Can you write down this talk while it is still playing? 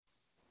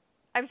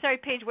I'm sorry,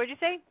 Paige, what did you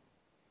say?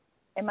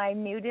 Am I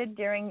muted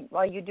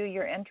while you do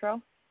your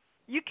intro?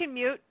 You can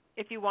mute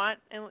if you want,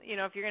 and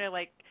if you're gonna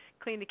like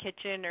clean the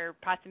kitchen or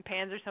pots and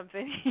pans or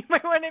something, you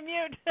might want to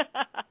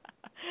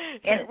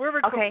mute.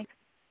 We're okay.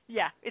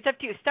 Yeah, it's up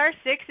to you. *6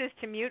 is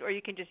to mute, or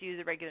you can just use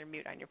a regular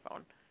mute on your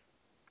phone.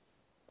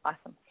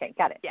 Awesome. Okay,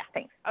 got it. Yeah.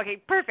 Thanks. Okay,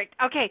 perfect.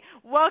 Okay,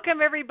 welcome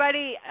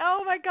everybody.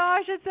 Oh my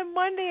gosh, it's a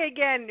Monday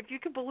again. If you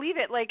can believe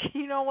it, like,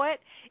 you know what?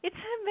 It's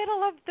the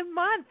middle of the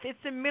month. It's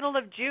the middle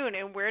of June,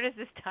 and where does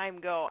this time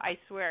go? I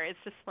swear, it's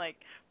just like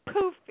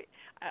poof,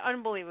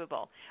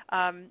 unbelievable.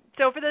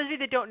 So for those of you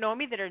that don't know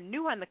me, that are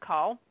new on the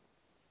call,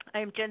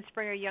 I'm Jen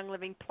Springer, Young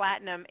Living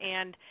Platinum,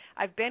 and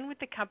I've been with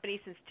the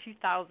company since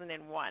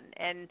 2001.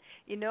 And,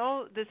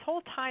 this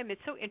whole time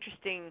it's so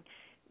interesting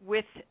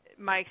with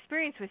my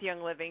experience with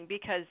Young Living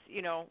because,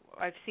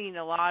 I've seen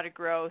a lot of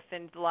growth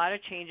and a lot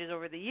of changes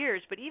over the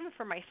years. But even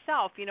for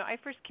myself, I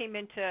first came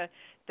into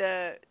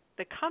the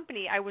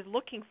company, I was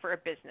looking for a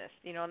business,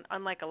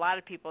 unlike a lot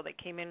of people that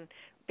came in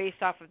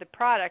based off of the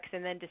products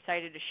and then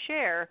decided to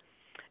share.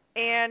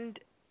 And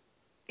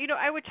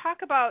I would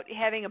talk about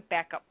having a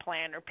backup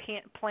plan or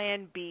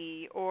plan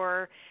B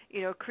or,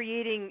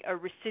 creating a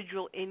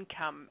residual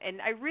income.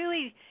 And I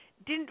really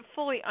didn't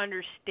fully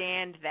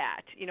understand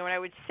that. When I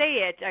would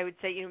say it, I would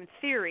say, in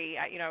theory,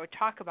 I would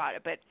talk about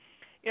it. But,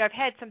 I've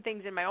had some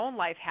things in my own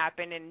life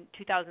happen. In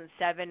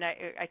 2007,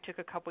 I took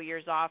a couple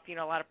years off, a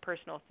lot of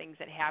personal things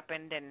that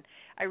happened. And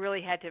I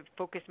really had to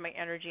focus my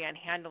energy on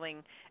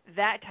handling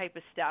that type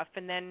of stuff.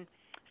 And then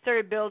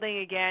started building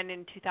again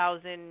in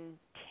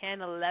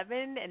 2010,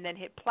 11, and then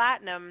hit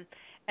platinum.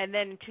 And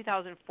then in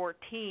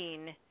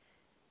 2014,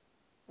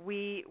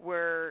 we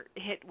were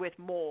hit with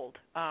mold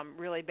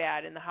really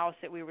bad in the house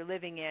that we were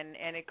living in,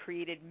 and it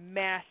created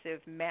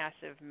massive,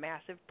 massive,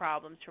 massive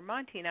problems for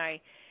Monty and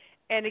I.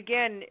 And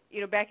again,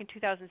 back in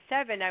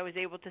 2007, I was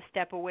able to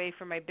step away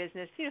from my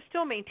business,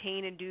 still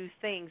maintain and do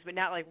things, but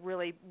not like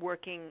really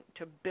working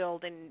to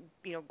build and,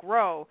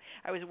 grow.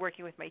 I was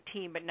working with my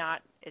team, but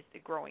not as the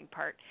growing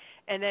part.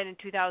 And then in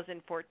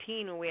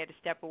 2014, when we had to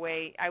step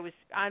away, I was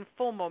on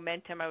full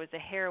momentum. I was a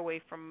hair away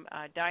from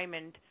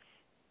Diamond,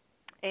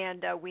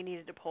 and we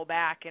needed to pull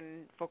back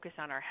and focus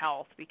on our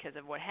health because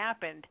of what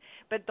happened.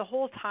 But the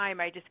whole time,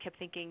 I just kept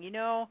thinking,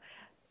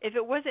 if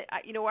it wasn't,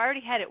 I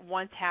already had it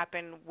once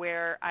happen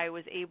where I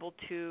was able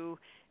to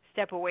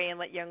step away and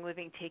let Young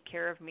Living take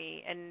care of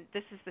me, and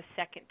this is the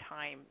second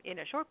time in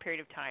a short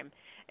period of time.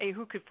 And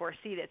who could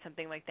foresee that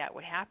something like that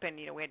would happen?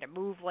 We had to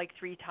move like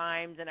 3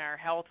 times, and our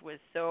health was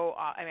so,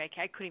 I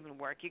couldn't even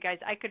work. You guys,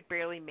 I could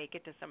barely make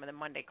it to some of the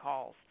Monday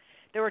calls.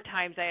 There were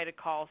times I had to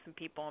call some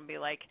people and be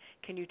like,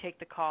 can you take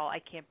the call? I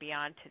can't be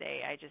on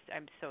today.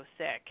 I'm so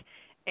sick.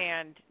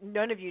 And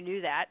none of you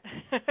knew that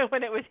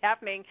when it was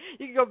happening.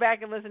 You can go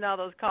back and listen to all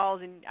those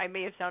calls, and I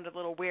may have sounded a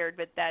little weird,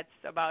 but that's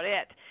about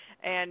it.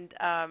 And,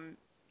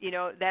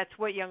 that's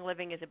what Young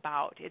Living is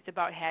about. It's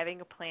about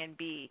having a plan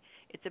B.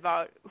 It's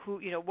about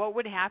what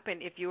would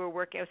happen if you were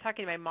working. I was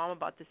talking to my mom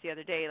about this the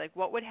other day. Like,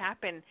 what would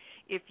happen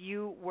if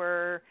you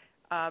were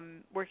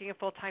working a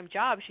full-time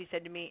job, she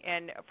said to me,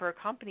 and for a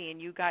company, and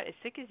you got as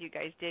sick as you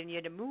guys did, and you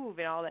had to move,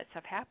 and all that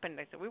stuff happened.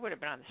 I said, we would have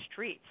been on the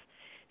streets.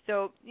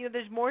 So,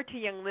 there's more to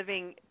Young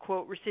Living,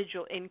 quote,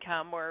 residual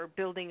income or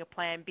building a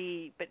plan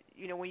B. But,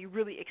 when you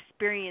really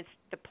experience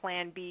the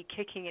plan B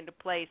kicking into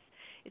place,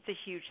 it's a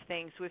huge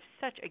thing. So it's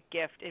such a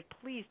gift. And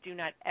please do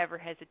not ever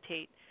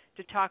hesitate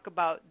to talk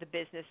about the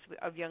business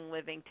of Young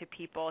Living to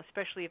people,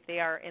 especially if they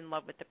are in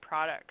love with the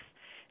products.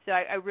 So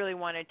I really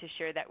wanted to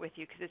share that with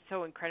you because it's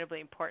so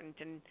incredibly important.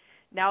 And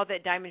now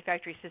that Diamond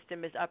Factory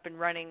System is up and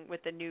running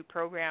with the new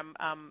program,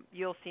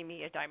 you'll see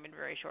me at Diamond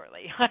very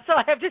shortly. That's all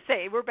I have to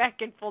say. We're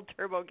back in full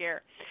turbo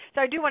gear.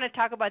 So I do want to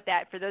talk about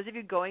that. For those of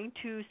you going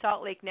to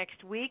Salt Lake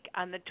next week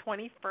on the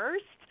 21st,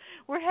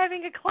 we're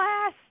having a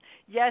class.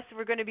 Yes,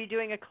 we're going to be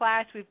doing a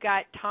class. We've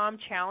got Tom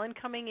Challen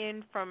coming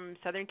in from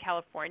Southern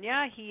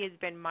California. He has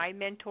been my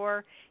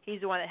mentor. He's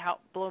the one that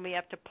helped blow me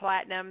up to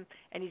platinum,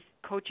 and he's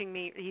coaching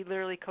me. He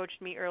literally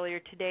coached me earlier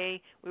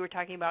today. We were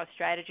talking about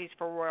strategies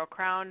for Royal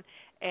Crown,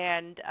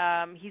 and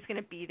he's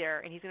going to be there,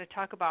 and he's going to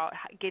talk about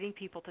getting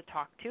people to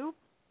talk to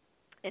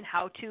and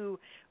how to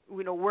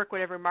work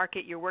whatever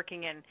market you're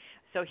working in.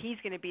 So he's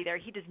going to be there.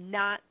 He does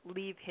not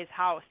leave his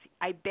house.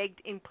 I begged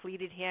and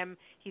pleaded him.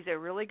 He's a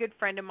really good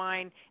friend of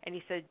mine, and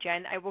he said,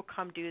 Jen, I will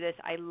come do this.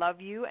 I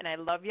love you, and I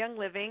love Young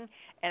Living,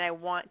 and I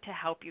want to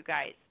help you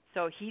guys.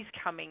 So he's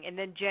coming. And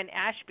then Jen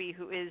Ashby,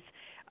 who is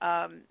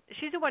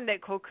she's the one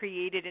that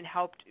co-created and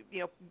helped,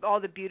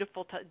 all the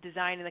beautiful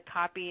design and the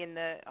copy and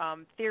the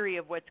theory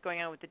of what's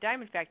going on with the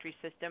Diamond Factory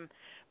System.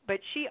 But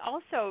she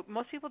also,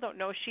 most people don't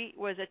know, she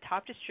was a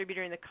top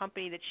distributor in the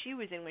company that she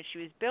was in when she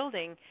was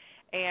building,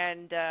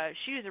 and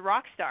she was a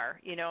rock star,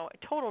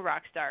 a total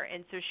rock star.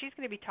 And so she's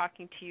going to be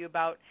talking to you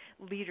about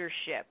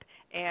leadership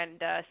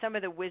and some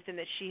of the wisdom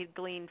that she had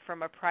gleaned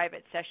from a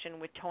private session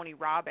with Tony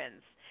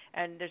Robbins.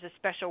 And there's a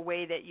special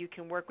way that you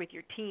can work with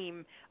your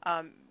team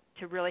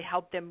to really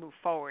help them move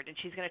forward. And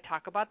she's going to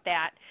talk about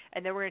that.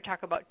 And then we're going to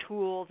talk about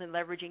tools and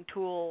leveraging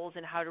tools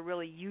and how to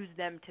really use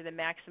them to the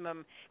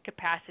maximum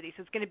capacity.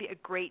 So it's going to be a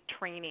great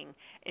training.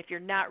 If you're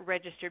not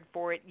registered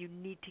for it, you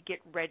need to get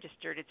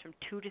registered. It's from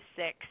 2 to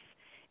 6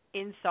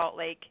 in Salt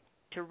Lake.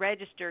 To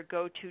register,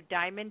 go to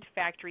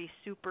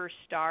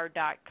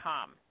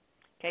diamondfactorysuperstar.com.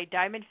 Okay,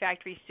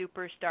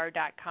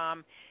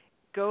 diamondfactorysuperstar.com.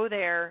 Go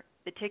there.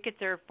 The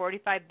tickets are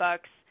 $45.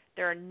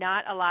 There are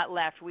not a lot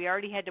left. We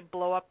already had to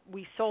blow up.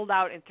 We sold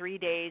out in 3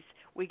 days.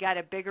 We got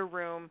a bigger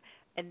room,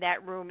 and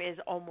that room is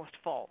almost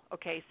full.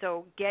 Okay,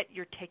 so get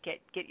your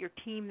ticket. Get your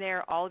team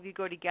there. All of you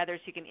go together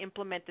so you can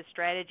implement the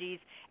strategies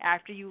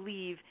after you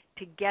leave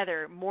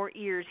together. More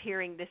ears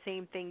hearing the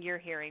same thing you're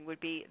hearing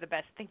would be the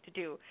best thing to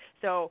do.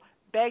 So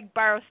beg,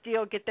 borrow,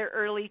 steal, get there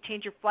early,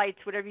 change your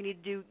flights, whatever you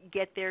need to do,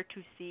 get there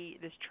to see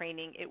this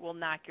training. It will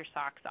knock your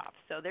socks off.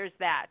 So there's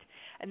that.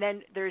 And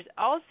then there's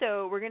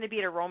also, we're going to be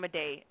at Aroma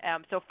Day,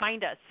 so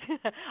find us.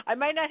 I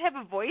might not have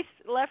a voice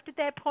left at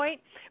that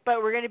point,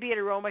 but we're going to be at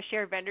Aroma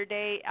Share Vendor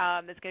Day.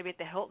 That's going to be at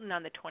the Hilton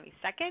on the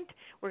 22nd.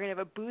 We're going to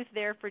have a booth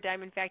there for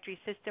Diamond Factory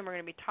System. We're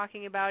going to be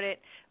talking about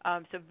it.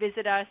 So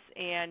visit us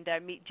and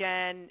meet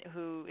Jen,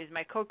 who is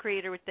my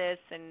co-creator with this,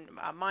 and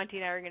Monty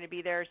and I are going to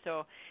be there.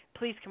 So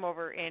please come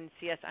over and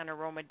see us on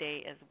Aroma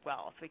Day as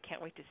well. So we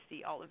can't wait to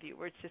see all of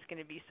you. It's just going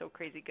to be so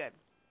crazy good.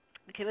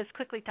 Okay, let's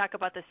quickly talk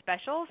about the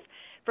specials.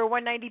 For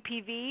 190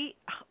 PV,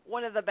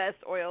 one of the best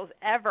oils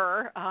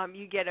ever,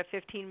 you get a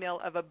 15 mil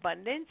of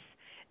Abundance.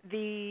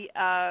 The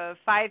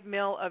 5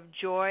 mil of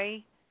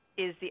Joy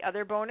is the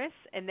other bonus.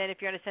 And then if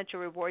you're on Essential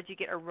Rewards, you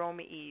get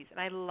Aroma Ease. And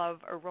I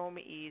love Aroma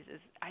Ease.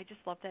 I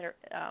just love that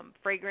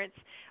fragrance.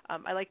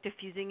 I like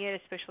diffusing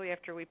it, especially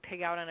after we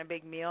pig out on a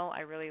big meal.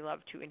 I really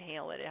love to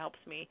inhale it. It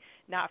helps me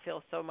not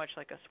feel so much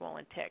like a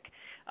swollen tick.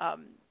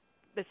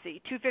 Let's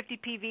see, 250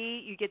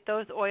 PV, you get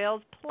those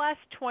oils plus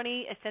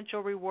 20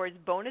 Essential Rewards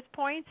bonus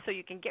points, so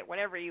you can get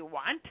whatever you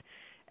want.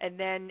 And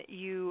then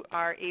you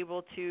are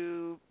able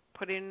to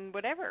put in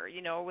whatever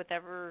you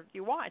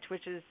want,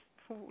 which is,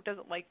 who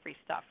doesn't like free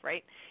stuff,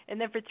 right? And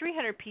then for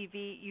 300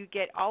 PV, you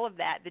get all of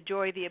that, the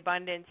Joy, the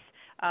Abundance,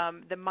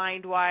 the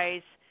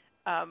MindWise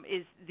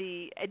is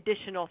the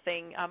additional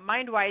thing.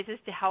 MindWise is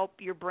to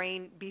help your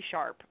brain be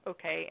sharp,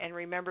 okay, and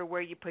remember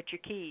where you put your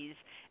keys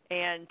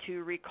and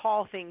to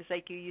recall things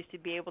like you used to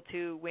be able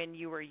to when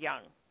you were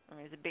young.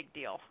 It's a big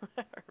deal,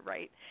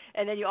 right?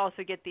 And then you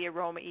also get the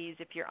Aroma Ease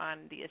if you're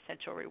on the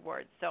Essential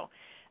Rewards. So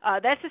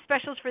that's the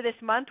specials for this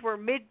month. We're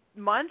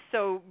mid-month,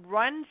 so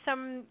run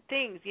some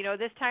things.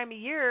 This time of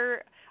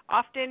year,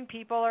 often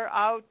people are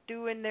out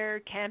doing their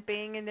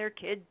camping and their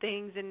kid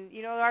things, and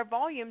our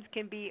volumes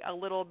can be a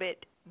little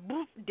bit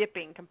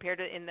dipping compared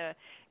to in the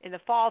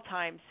fall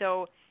time.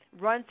 So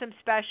run some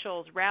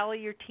specials, rally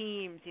your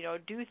teams,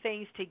 do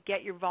things to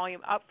get your volume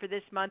up for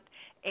this month.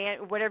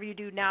 And whatever you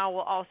do now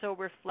will also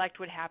reflect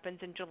what happens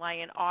in July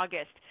and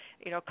August.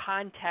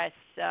 Contests,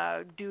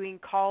 doing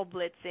call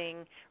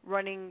blitzing,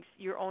 running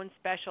your own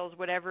specials,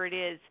 whatever it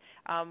is,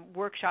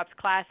 workshops,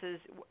 classes,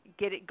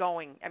 get it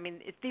going. I mean,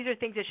 these are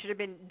things that should have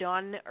been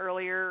done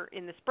earlier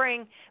in the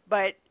spring,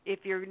 but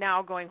if you're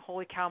now going,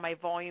 holy cow, my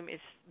volume is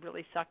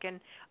really sucking,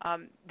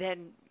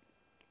 then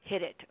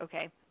hit it,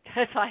 okay?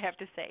 That's all I have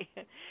to say.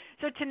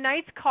 So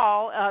tonight's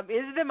call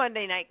is the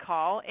Monday night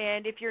call,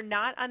 and if you're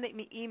not on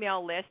the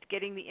email list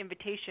getting the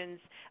invitations,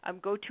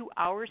 go to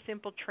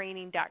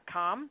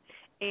OurSimpleTraining.com,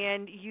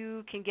 and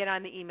you can get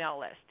on the email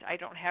list. I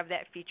don't have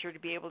that feature to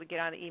be able to get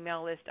on the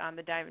email list on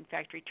the Diamond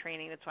Factory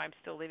Training. That's why I'm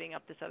still leaving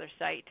up this other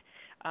site.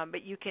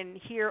 But you can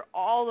hear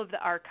all of the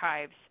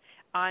archives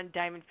on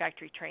Diamond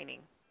Factory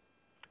Training.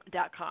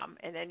 .com,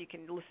 and then you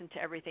can listen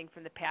to everything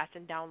from the past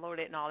and download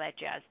it and all that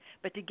jazz.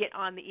 But to get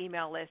on the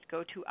email list,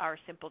 go to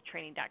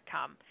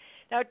OurSimpleTraining.com.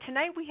 Now,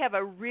 tonight we have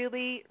a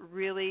really,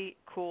 really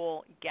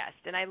cool guest,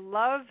 and I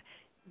love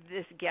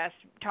this guest,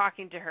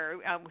 talking to her,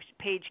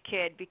 Paige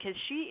Kidd, because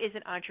she is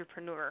an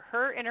entrepreneur.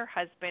 Her and her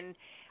husband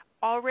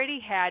already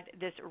had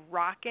this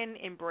rockin'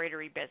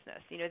 embroidery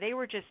business. They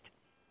were just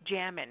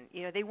jamming.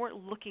 They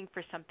weren't looking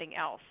for something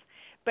else.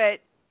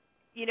 But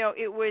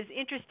it was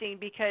interesting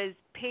because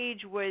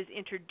Paige was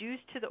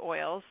introduced to the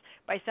oils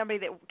by somebody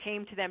that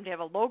came to them to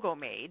have a logo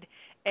made,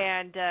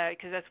 and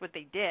because that's what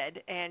they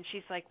did. And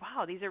she's like,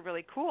 wow, these are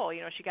really cool.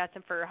 She got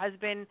them for her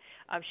husband.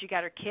 She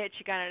got her kit.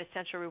 She got an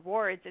Essential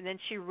Rewards, and then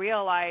she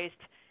realized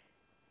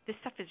this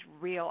stuff is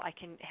real. I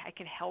can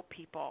help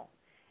people.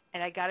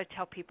 And I got to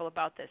tell people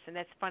about this. And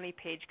that's funny,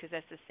 Paige, because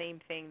that's the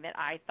same thing that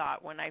I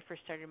thought when I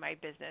first started my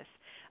business.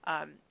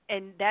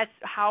 And that's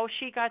how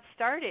she got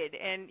started.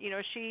 And,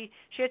 she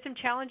had some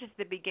challenges at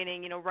the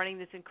beginning, running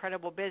this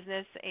incredible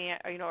business and,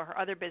 her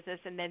other business,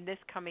 and then this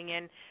coming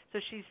in. So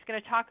she's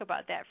going to talk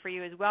about that for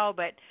you as well.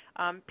 But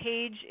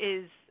Paige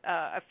is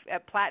a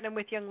Platinum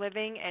with Young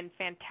Living, and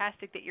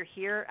fantastic that you're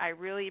here. I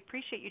really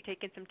appreciate you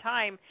taking some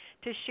time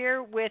to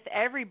share with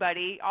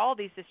everybody, all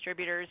these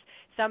distributors,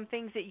 some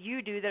things that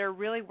you do that are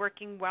really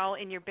working well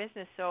in your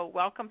business. So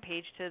welcome,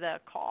 Paige, to the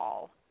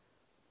call.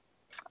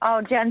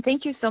 Oh, Jen,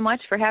 thank you so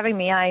much for having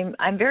me.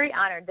 I'm very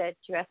honored that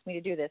you asked me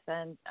to do this,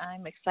 and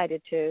I'm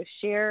excited to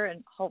share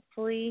and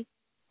hopefully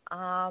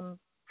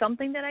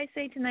something that I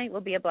say tonight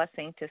will be a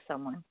blessing to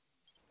someone.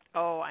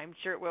 Oh, I'm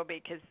sure it will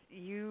be because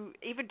you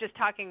even just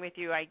talking with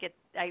you, I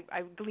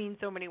glean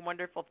so many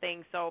wonderful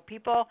things. So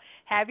people,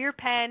 have your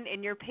pen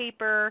and your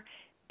paper,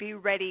 be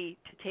ready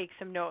to take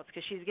some notes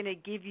because she's going to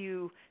give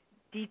you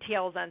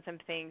details on some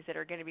things that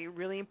are going to be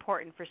really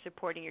important for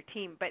supporting your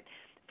team. But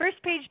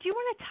first page, do you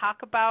want to talk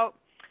about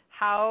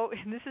how?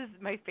 And this is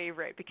my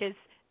favorite because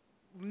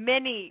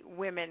many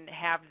women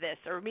have this,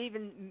 or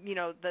even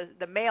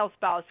the male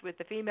spouse with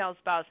the female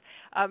spouse.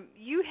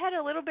 You had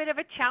a little bit of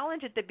a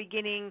challenge at the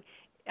beginning,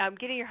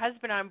 getting your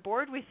husband on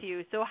board with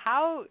you. So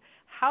how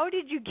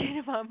did you get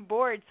him on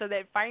board so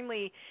that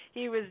finally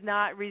he was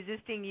not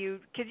resisting you?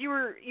 Because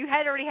you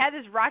had already had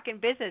this rockin'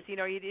 business.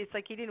 It's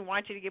like he didn't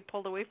want you to get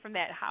pulled away from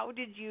that. How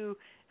did you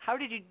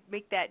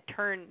make that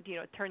turn?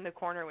 Turn the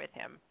corner with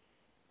him.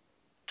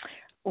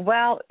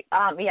 Well,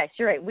 yes,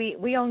 you're right.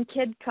 We own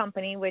Kid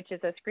Company, which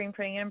is a screen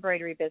printing and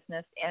embroidery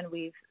business, and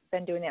we've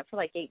been doing that for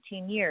like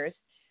 18 years.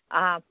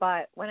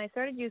 But when I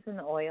started using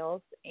the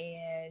oils,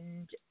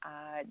 and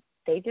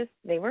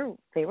they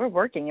were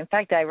working. In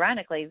fact,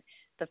 ironically,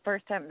 the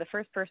first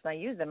person I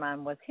used them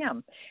on was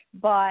him.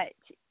 But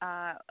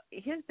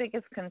his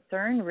biggest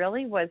concern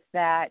really was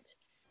that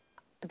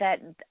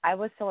I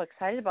was so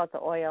excited about the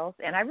oils,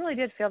 and I really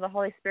did feel the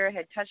Holy Spirit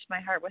had touched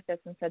my heart with this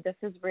and said, this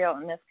is real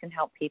and this can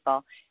help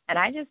people. And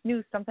I just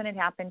knew something had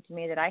happened to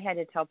me that I had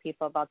to tell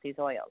people about these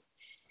oils.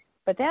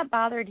 But that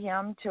bothered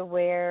him to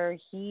where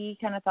he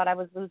kind of thought I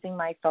was losing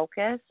my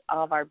focus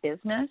of our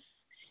business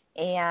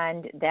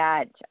and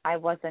that I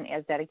wasn't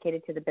as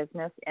dedicated to the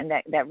business, and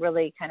that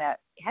really kind of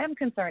had him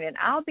concerned. And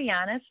I'll be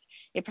honest,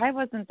 it probably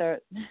wasn't the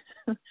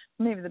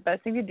maybe the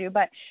best thing to do,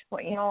 but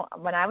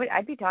when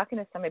I'd be talking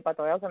to somebody about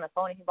the oils on the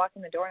phone, and he'd walk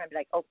in the door, and I'd be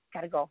like, oh,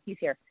 gotta go, he's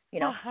here,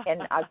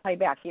 and I'll play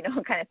back,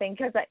 kind of thing,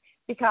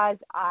 because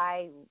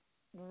I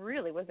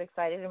really was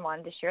excited and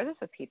wanted to share this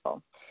with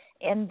people.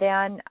 And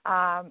then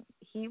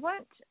he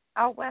went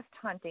out west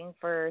hunting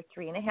for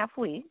 3.5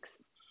 weeks,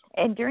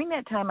 and during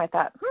that time I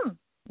thought,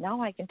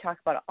 now I can talk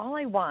about it all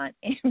I want,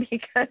 and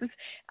because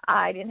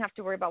I didn't have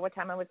to worry about what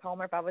time I was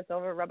home or if I was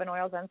over rubbing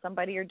oils on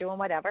somebody or doing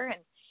whatever.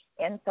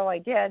 And so I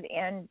did.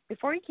 And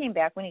before he came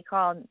back, when he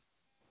called,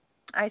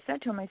 I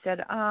said to him, I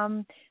said,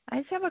 I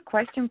just have a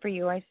question for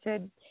you. I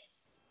said,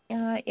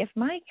 if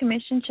my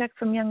commission check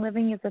from Young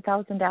Living is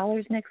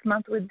 $1,000 next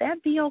month, would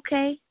that be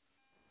okay?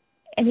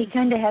 And he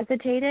kind of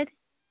hesitated.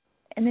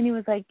 And then he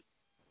was like,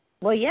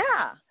 well,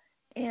 yeah.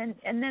 And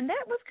then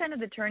that was kind of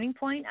the turning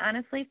point,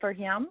 honestly, for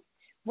him,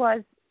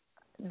 was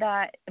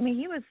that,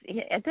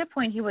 at that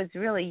point he was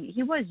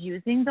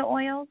using the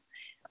oils,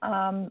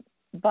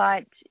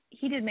 but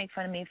he did make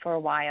fun of me for a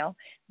while.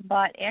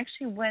 But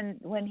actually,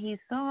 when he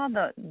saw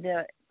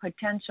the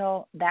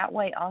potential that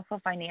way also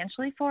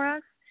financially for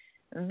us,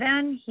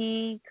 then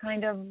he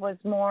kind of was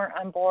more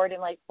on board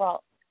and like,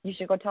 well, you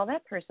should go tell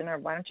that person, or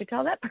why don't you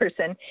tell that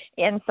person?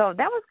 And so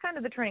that was kind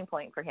of the turning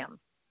point for him.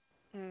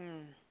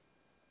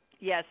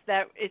 Yes,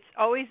 that it's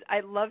always, I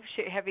love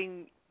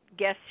having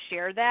guests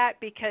share that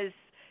because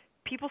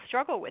people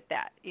struggle with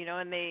that, and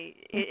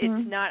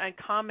it's not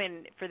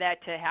uncommon for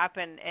that to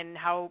happen, and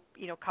how,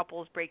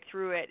 couples break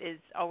through it is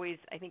always,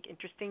 I think,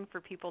 interesting for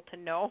people to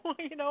know,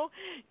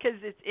 because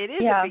it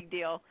is a big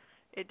deal.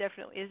 It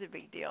definitely is a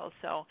big deal.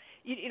 So,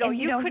 you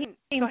couldn't,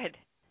 go ahead.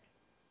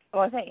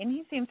 Well, and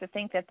he seems to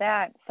think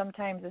that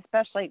sometimes,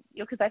 especially,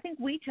 because I think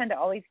we tend to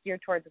always gear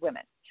towards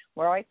women.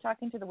 We're always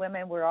talking to the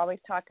women. We're always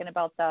talking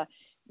about the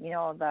I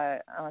want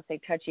to say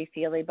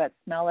touchy-feely, but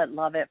smell it,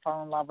 love it,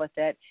 fall in love with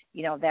it,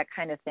 that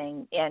kind of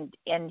thing. And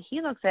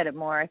he looks at it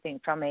more, I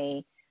think, from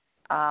a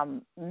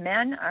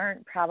men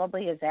aren't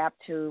probably as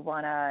apt to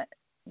want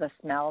the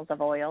smells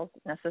of oils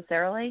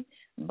necessarily,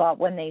 but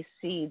when they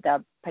see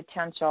the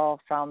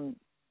potential from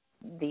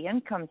the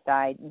income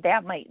side,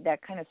 that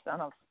kind of, I don't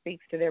know,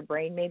 speaks to their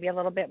brain maybe a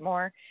little bit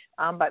more.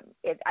 But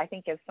I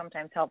think it's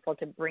sometimes helpful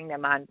to bring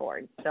them on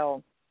board.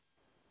 So.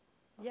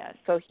 Yes.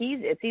 So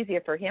it's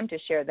easier for him to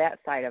share that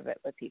side of it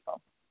with people.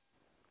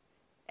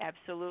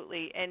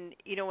 Absolutely. And,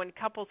 when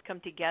couples come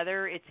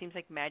together, it seems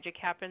like magic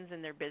happens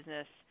in their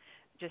business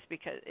just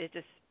because it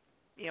just,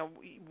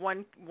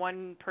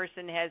 one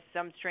person has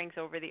some strengths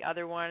over the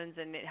other ones,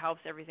 and it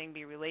helps everything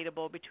be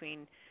relatable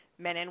between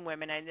men and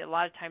women. And a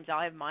lot of times I'll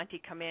have Monty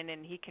come in,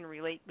 and he can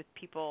relate with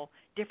people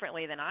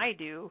differently than I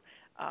do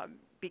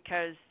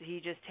because he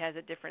just has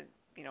a different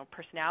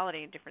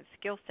personality and different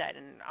skill set,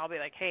 and I'll be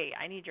like, hey,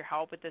 I need your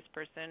help with this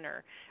person,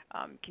 or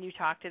can you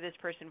talk to this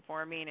person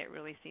for me? And it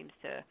really seems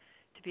to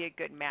be a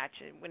good match.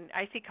 And when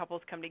I see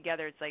couples come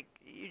together, it's like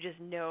you just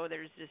know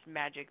there's just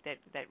magic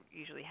that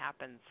usually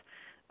happens.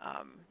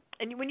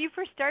 And when you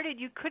first started,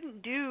 you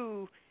couldn't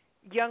do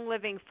Young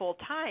Living full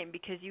time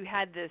because you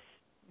had this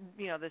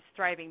this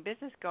thriving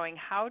business going.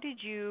 How did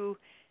you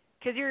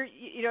Because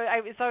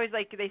it's always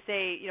like they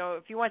say,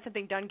 if you want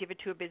something done, give it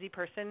to a busy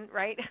person,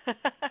 right?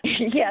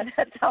 Yeah,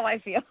 that's how I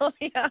feel.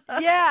 Yeah.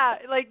 Yeah,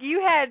 like you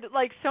had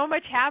like so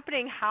much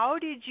happening. How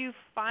did you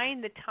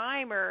find the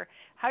time, or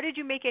how did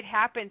you make it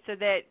happen so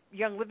that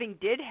Young Living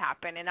did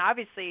happen? And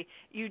obviously,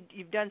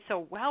 you've done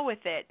so well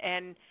with it.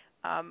 And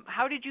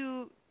how did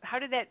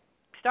that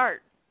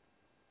start?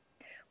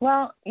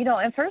 Well,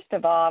 and first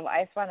of all,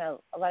 I just want to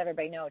let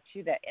everybody know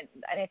too that,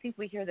 and I think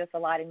we hear this a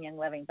lot in Young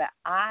Living, but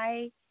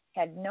I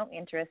had no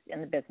interest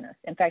in the business.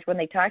 In fact, when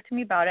they talked to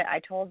me about it,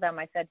 I told them,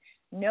 I said,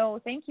 no,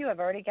 thank you.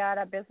 I've already got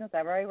a business.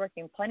 I've already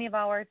working plenty of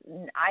hours.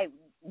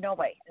 No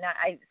way.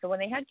 So when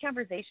they had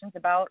conversations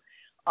about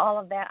all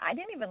of that, I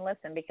didn't even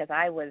listen because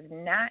I was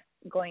not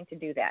going to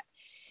do that.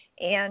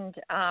 And,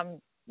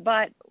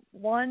 but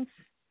once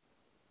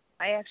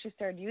I actually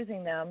started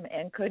using them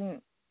and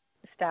couldn't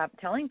stop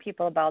telling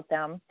people about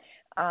them,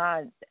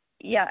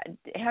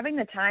 having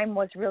the time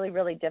was really,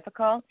 really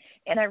difficult.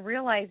 And I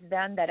realized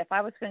then that if I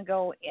was going to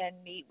go and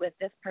meet with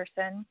this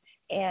person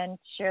and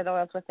share the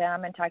oils with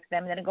them and talk to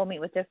them, and then go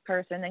meet with this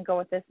person, and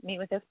meet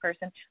with this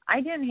person,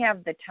 I didn't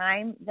have the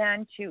time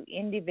then to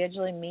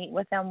individually meet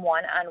with them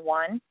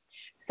one-on-one.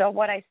 So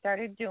what I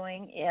started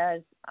doing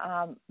is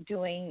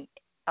doing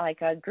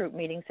like a group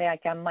meeting, say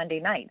like on Monday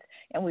nights,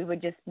 and we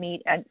would just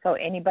meet. And so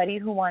anybody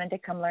who wanted to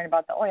come learn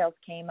about the oils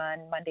came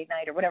on Monday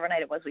night or whatever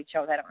night it was we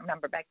chose. I don't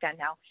remember back then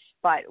now,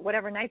 but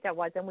whatever night that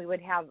was, and we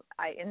would have,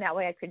 in that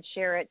way I could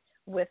share it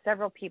with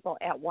several people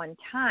at one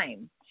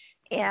time.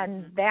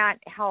 And that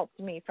helped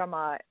me from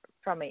a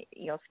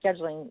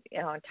scheduling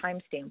time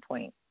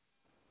standpoint.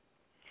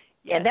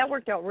 Yes. And that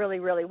worked out really,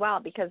 really well,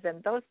 because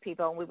then those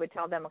people, and we would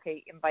tell them,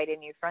 okay, invite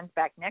in your friends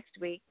back next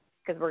week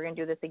because we're going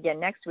to do this again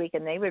next week,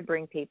 and they would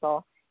bring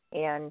people,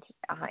 and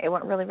it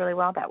went really, really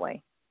well that way.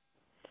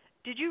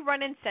 Did you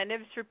run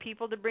incentives for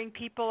people to bring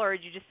people, or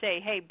did you just say,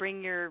 hey,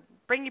 bring your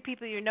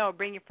people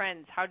bring your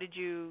friends? How did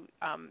you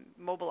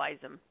mobilize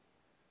them?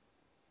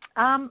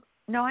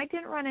 No, I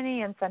didn't run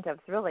any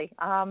incentives, really.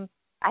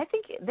 I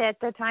think that at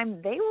the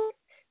time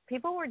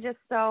people were just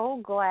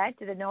so glad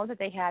to know that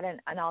they had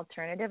an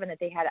alternative and that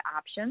they had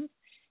options.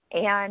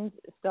 And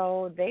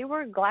so they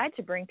were glad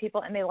to bring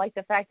people, and they liked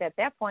the fact that at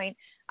that point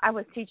I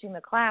was teaching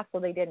the class, so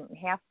they didn't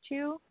have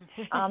to.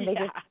 They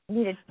just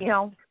needed,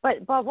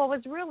 But what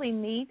was really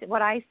neat,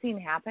 what I've seen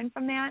happen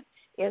from that,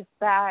 is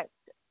that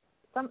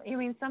some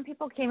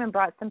people came and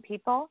brought some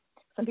people.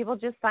 Some people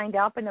just signed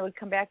up, and they would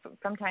come back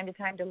from time to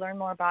time to learn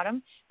more about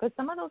them. But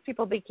some of those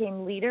people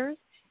became leaders.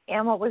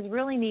 And what was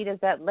really neat is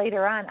that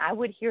later on, I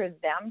would hear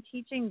them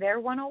teaching their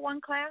 101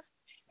 class.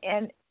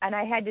 And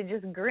I had to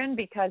just grin,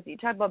 because you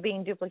talk about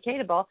being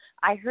duplicatable.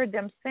 I heard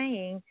them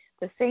saying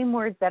the same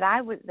words that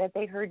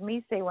they heard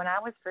me say when I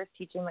was first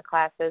teaching the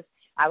classes.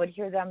 I would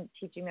hear them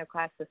teaching their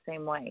class the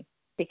same way,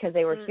 because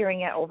they were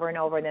hearing it over and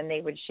over, and then they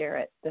would share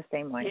it the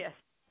same way.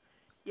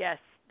 Yes.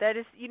 That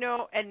is,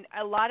 and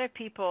a lot of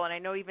people, and I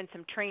know even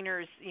some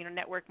trainers,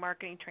 network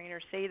marketing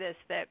trainers say this,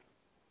 that,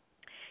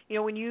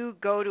 when you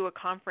go to a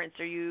conference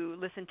or you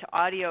listen to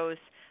audios,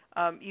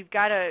 you've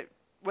got to,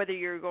 whether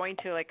you're going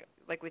to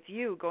like with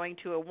you, going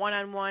to a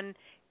one-on-one,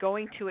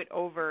 going to it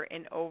over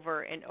and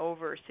over and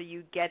over, so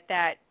you get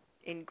that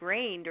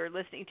ingrained, or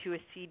listening to a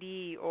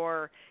CD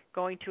or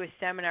going to a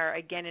seminar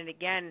again and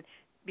again,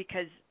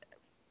 because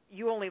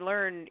you only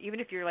learn, even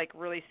if you're like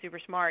really super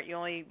smart, you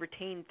only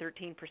retain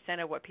 13%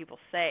 of what people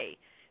say.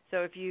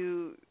 So if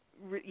you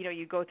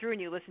go through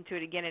and you listen to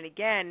it again and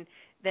again,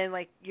 then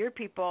like your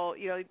people,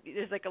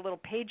 there's like a little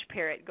page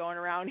parrot going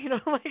around,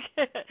 like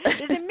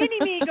there's a mini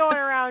me going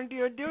around,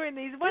 doing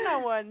these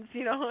one-on-ones,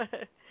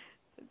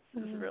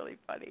 It's really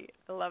funny.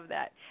 I love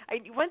that.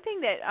 One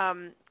thing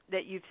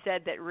that you've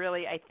said that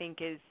really I think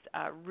is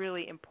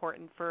really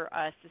important for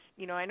us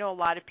is, I know a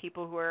lot of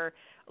people who are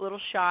a little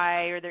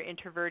shy or they're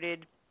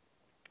introverted,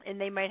 and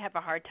they might have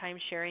a hard time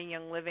sharing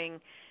Young Living,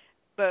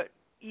 but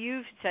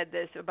you've said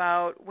this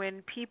about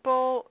when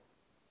people,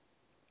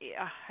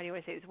 how do you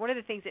want to say this? One of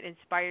the things that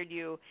inspired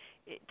you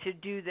to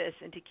do this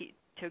and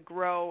to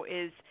grow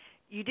is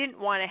you didn't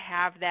want to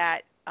have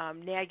that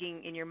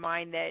nagging in your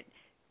mind that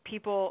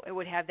people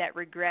would have that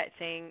regret,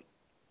 saying,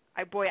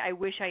 I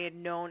wish I had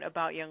known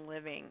about Young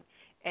Living.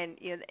 And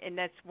and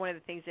that's one of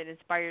the things that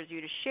inspires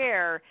you to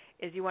share,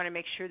 is you want to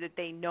make sure that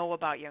they know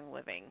about Young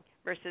Living,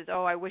 versus,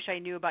 I wish I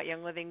knew about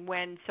Young Living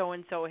when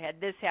so-and-so had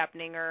this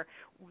happening, or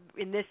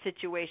in this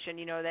situation,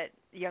 that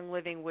Young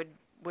Living would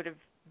have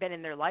been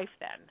in their life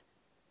then.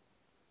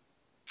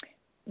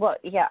 Well,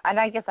 yeah, and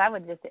I guess I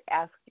would just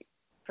ask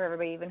for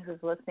everybody, even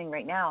who's listening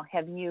right now,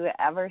 have you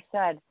ever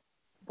said,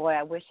 boy,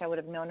 I wish I would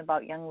have known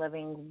about Young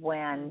Living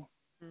when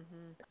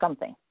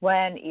something,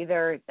 when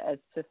either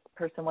this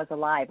person was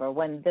alive, or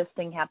when this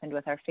thing happened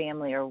with our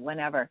family, or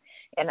whenever.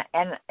 And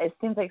it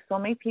seems like so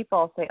many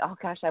people say, oh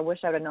gosh, I wish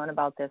I would have known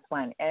about this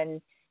when.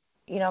 And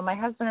my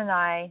husband and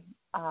I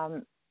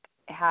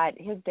had,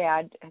 his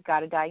dad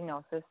got a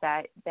diagnosis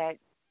that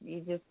you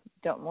just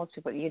don't, most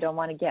people, you don't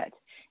want to get.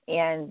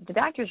 And the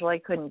doctors really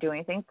couldn't do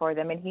anything for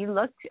them. And he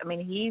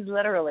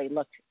literally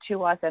looked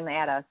to us and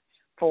at us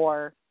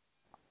for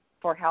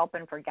for help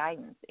and for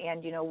guidance.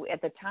 And,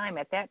 at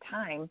that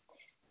time,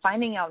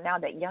 finding out now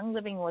that Young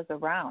Living was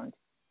around,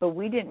 but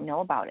we didn't know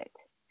about it.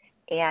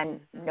 And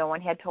no one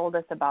had told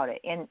us about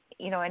it. And,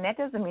 and that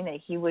doesn't mean that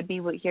he would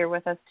be here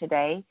with us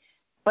today,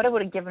 but it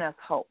would have given us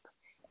hope.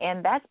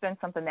 And that's been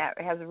something that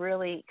has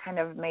really kind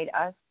of made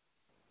us,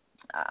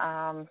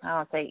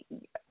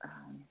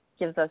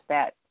 gives us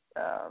that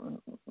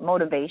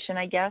motivation,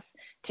 I guess,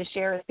 to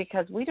share, is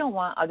because we don't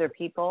want other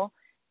people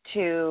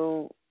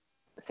to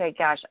say,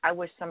 gosh, I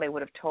wish somebody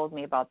would have told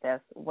me about this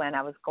when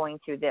I was going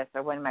through this,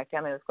 or when my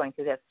family was going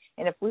through this.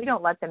 And if we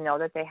don't let them know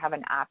that they have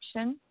an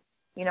option,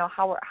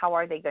 how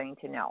are they going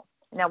to know?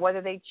 Now,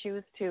 whether they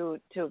choose to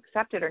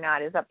accept it or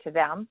not is up to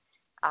them.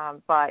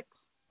 But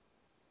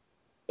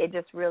it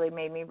just really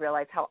made me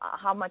realize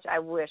how much I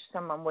wish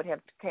someone would have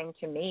came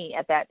to me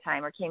at that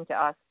time, or came to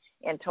us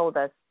and told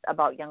us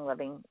about Young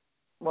Living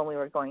when we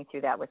were going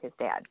through that with his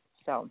dad.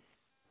 So.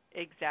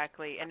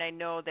 Exactly. And I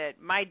know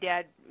that my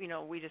dad,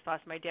 we just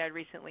lost my dad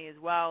recently as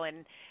well.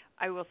 And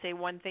I will say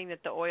one thing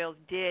that the oils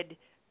did,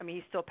 I mean,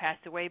 he still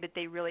passed away, but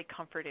they really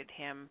comforted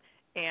him.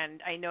 And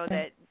I know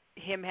that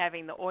him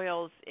having the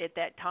oils at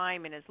that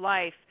time in his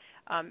life,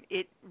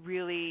 it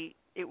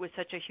was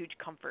such a huge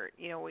comfort.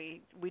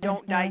 We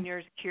don't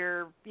diagnose,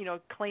 cure,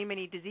 claim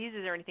any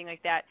diseases or anything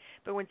like that.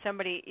 But when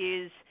somebody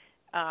is,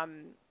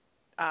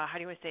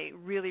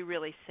 really,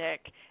 really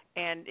sick,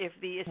 and if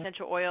the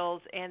essential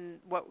oils and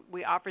what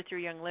we offer through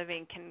Young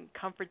Living can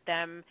comfort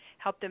them,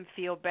 help them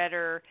feel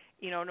better,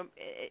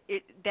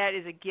 that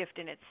is a gift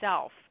in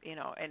itself,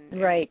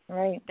 and right.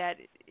 That,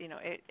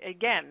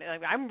 again,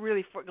 I'm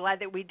really glad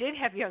that we did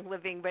have Young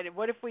Living, but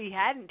what if we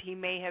hadn't? He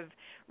may have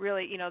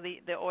really,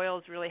 the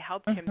oils really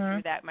helped him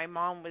through that. My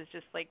mom was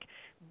just like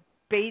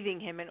bathing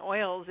him in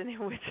oils, and it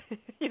was,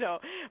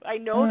 I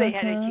know they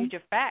had a huge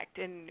effect,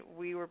 and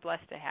we were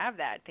blessed to have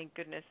that. Thank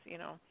goodness,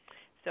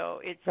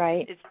 So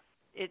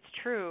it's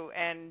true,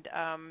 and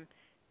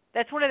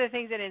that's one of the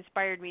things that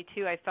inspired me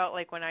too. I felt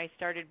like when I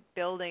started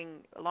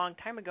building a long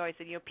time ago, I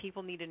said,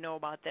 people need to know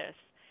about this,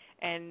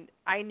 and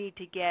I need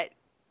to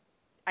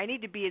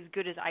be as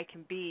good as I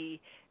can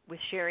be with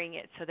sharing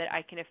it, so that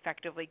I can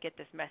effectively get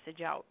this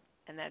message out,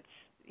 and that's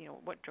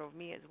what drove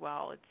me as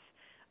well. It's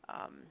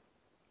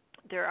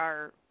there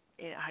are,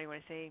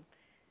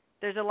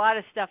 there's a lot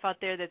of stuff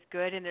out there that's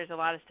good, and there's a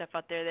lot of stuff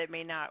out there that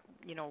may not,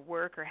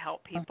 work or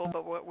help people.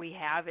 But what we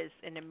have is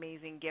an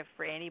amazing gift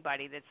for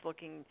anybody that's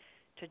looking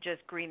to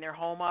just green their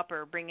home up,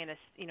 or bring in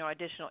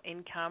additional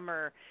income,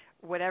 or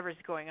whatever's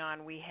going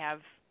on. We have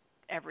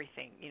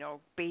everything.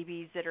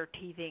 Babies that are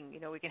teething.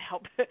 We can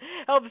help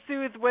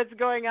soothe what's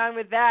going on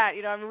with that.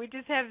 We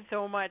just have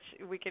so much.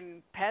 We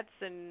can pets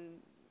and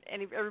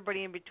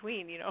everybody in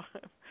between.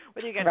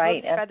 Whether you got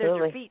hooves, feathers,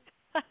 or feet.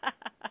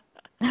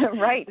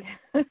 Right.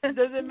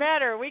 Doesn't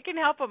matter. We can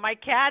help them. My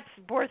cats,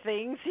 poor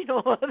things, they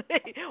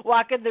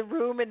walk in the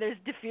room and there's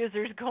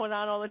diffusers going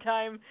on all the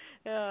time.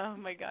 Oh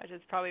my gosh,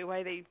 that's probably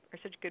why they are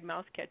such good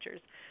mouse catchers.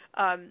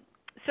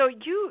 So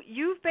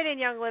you've been in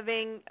Young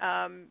Living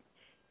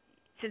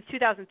since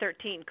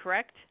 2013,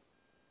 correct?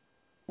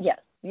 Yes.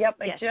 Yep.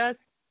 Yes.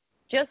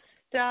 Just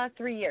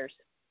 3 years.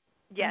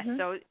 Yes.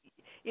 So,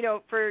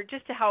 for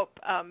just to help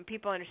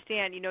people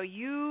understand,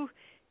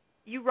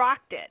 you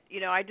rocked it.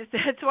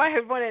 That's why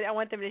I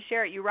want them to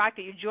share it. You rocked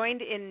it. You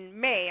joined in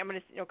May. I'm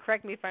going to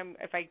correct me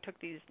if I took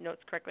these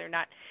notes correctly or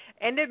not.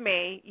 End of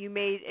May, you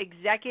made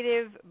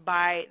executive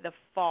by the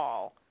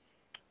fall,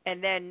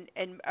 and then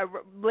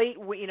late,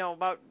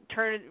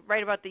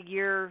 right about the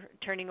year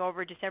turning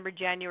over, December,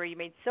 January, you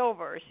made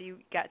silver. So you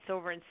got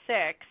silver in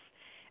 6,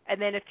 and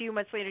then a few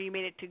months later you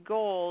made it to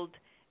gold,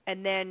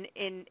 and then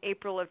in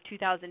April of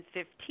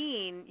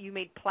 2015 you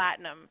made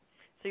platinum.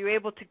 So you're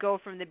able to go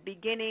from the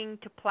beginning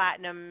to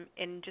platinum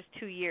in just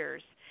 2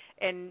 years.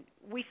 And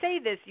we say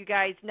this, you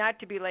guys, not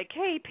to be like,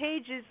 hey,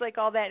 Paige is like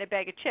all that in a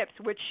bag of chips,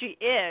 which she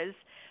is.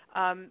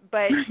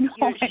 But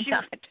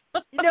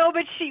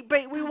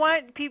but we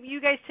want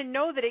you guys to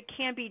know that it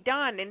can be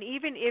done. And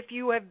even if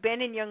you have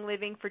been in Young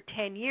Living for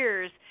 10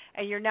 years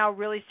and you're now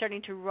really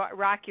starting to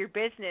rock your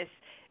business,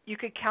 you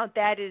could count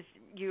that as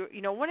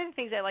one of the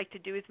things I like to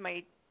do with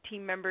my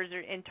team members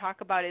and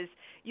talk about is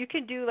you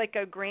can do like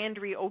a grand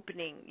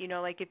reopening.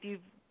 Like if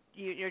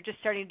you're just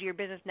starting to do your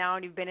business now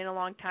and you've been in a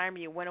long time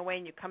and you went away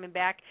and you're coming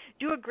back,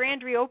 do a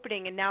grand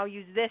reopening and now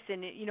use this,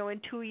 and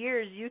in 2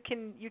 years you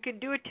can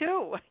do it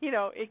too.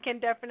 It can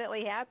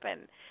definitely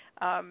happen.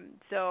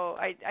 So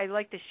I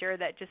like to share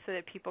that just so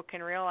that people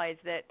can realize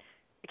that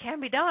it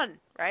can be done,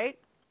 right?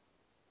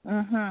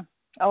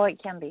 Oh,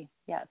 it can be.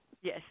 Yes.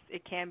 Yes,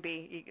 it can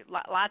be.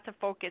 Lots of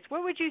focus.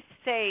 What would you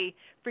say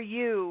for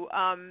you?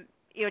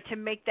 To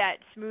make that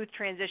smooth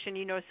transition,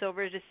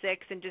 silver to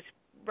 6 and just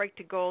right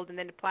to gold and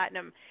then to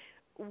platinum,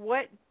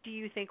 what do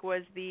you think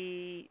was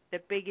the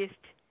biggest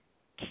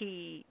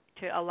key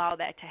to allow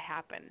that to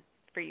happen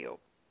for you?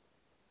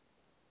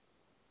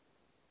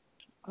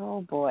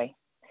 Oh boy.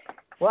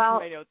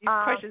 Well, I know these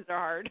questions are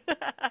hard.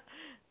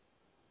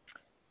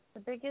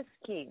 The biggest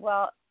key.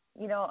 Well,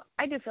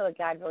 I do feel that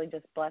God really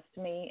just blessed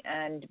me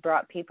and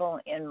brought people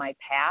in my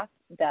path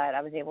that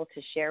I was able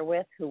to share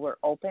with who were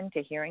open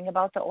to hearing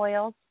about the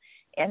oils,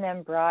 and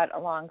then brought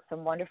along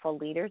some wonderful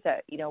leaders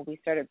that, we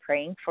started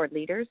praying for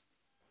leaders.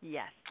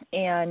 Yes.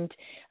 And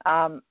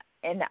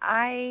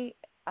I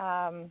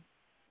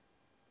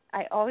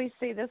always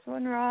say this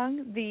one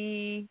wrong,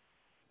 the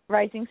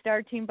Rising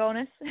Star Team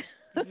Bonus.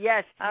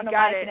 Yes, I don't know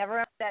why I can never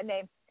remember that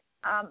name.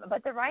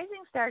 But the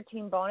Rising Star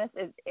Team Bonus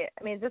is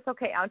this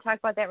okay? I'll talk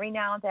about that right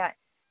now. That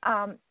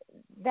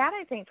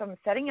I think from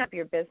setting up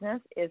your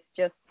business is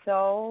just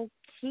so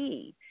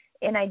key.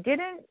 And I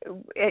didn't,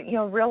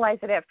 realize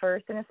it at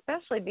first, and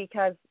especially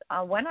because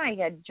when I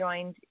had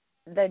joined,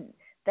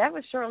 that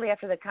was shortly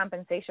after the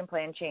compensation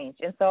plan changed.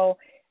 And so,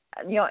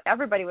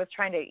 everybody was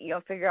trying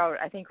to, figure out,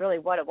 I think, really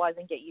what it was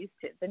and get used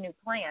to the new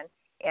plan.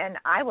 And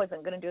I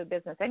wasn't going to do a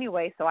business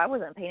anyway, so I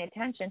wasn't paying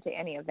attention to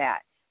any of that.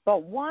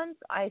 But once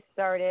I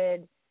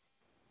started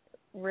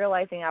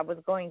realizing I was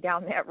going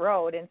down that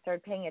road and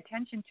started paying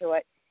attention to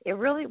it, it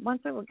really,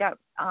 once it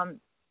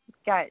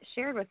got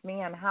shared with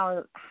me on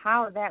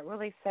how that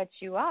really sets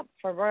you up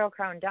for Royal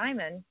Crown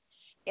Diamond,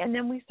 and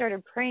then we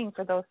started praying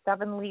for those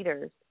 7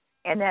 leaders,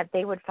 and that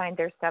they would find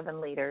their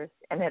 7 leaders,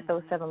 and that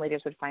those 7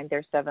 leaders would find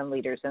their 7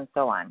 leaders, and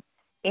so on.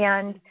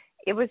 And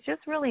it was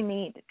just really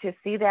neat to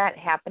see that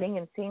happening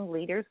and seeing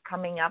leaders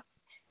coming up,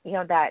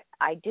 that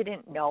I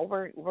didn't know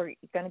were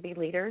going to be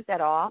leaders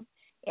at all.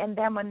 And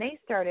then when they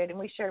started and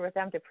we shared with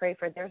them to pray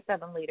for their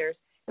 7 leaders,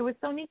 it was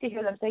so neat to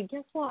hear them say,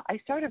 guess what? I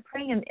started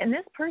praying, and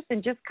this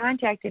person just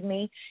contacted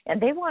me, and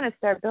they want to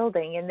start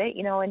building, and they,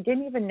 and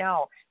didn't even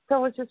know. So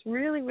it was just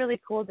really, really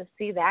cool to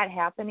see that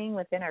happening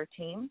within our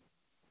team.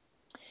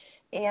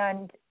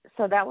 And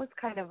so that was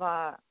kind of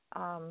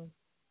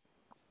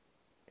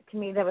to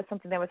me, that was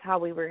something that was how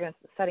we were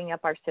setting up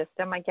our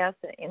system, I guess,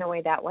 in a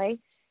way that way.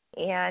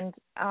 And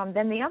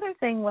then the other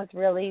thing was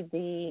really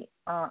the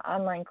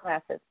online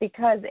classes,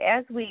 because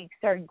as we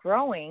started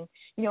growing,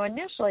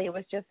 initially it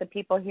was just the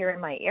people here in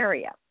my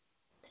area.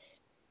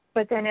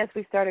 But then as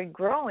we started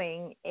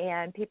growing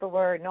and people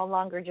were no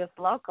longer just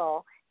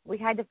local, we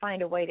had to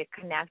find a way to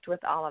connect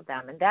with all of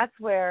them. And that's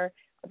where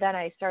then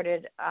I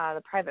started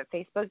the private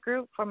Facebook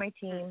group for my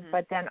team.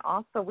 But then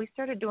also we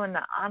started doing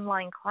the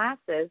online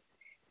classes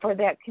for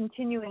that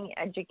continuing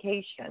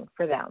education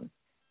for them.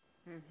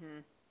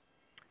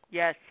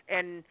 Yes,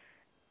 and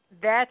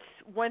that's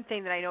one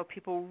thing that I know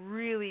people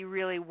really,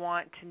 really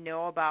want to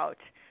know about,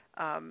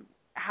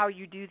 how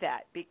you do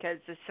that, because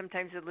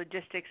sometimes the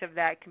logistics of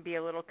that can be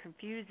a little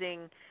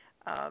confusing.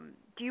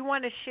 Do you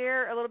want to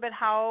share a little bit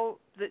how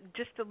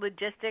just the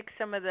logistics,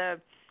 some of the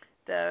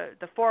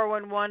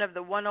 411 of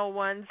the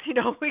 101s,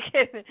 we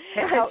can,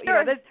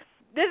 Sure.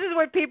 This is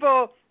what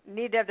people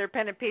need to have their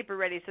pen and paper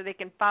ready so they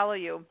can follow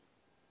you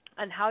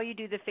on how you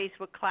do the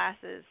Facebook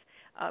classes,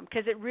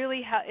 because it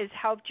really has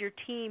helped your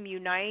team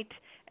unite,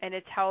 and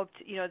it's helped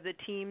the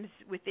teams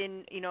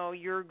within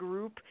your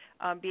group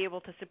be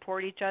able to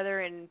support each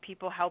other and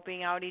people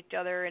helping out each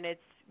other, and it's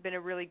been a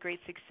really great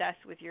success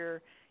with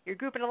your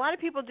group. And a lot of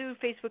people do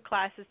Facebook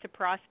classes to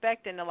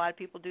prospect, and a lot of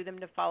people do them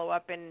to follow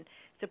up and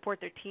support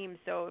their team.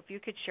 So if you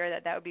could share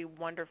that would be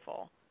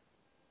wonderful.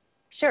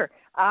 Sure.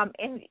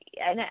 And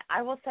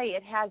I will say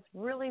it has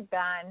really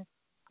been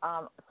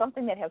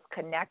something that has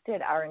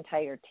connected our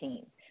entire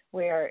team,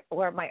 where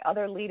my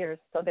other leaders,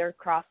 so they're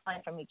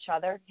cross-line from each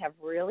other, have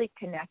really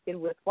connected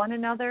with one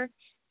another.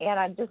 And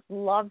I just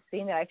love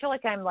seeing that. I feel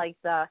like I'm like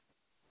the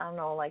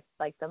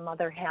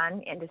mother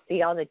hen, and to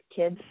see all the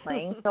kids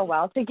playing so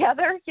well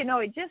together,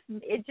 it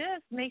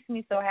just makes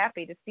me so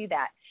happy to see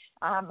that,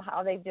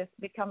 how they've just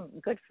become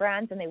good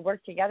friends and they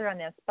work together on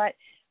this. But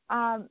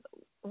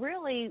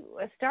really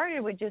started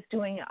with just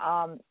doing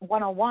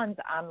 101s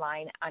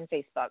online on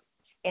Facebook.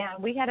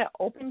 And we had an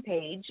open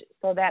page,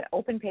 so that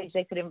open page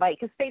they could invite,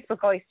 because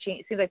Facebook always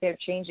seems like they're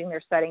changing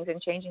their settings and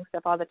changing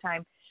stuff all the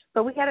time.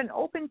 But we had an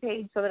open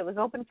page so that it was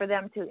open for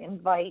them to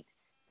invite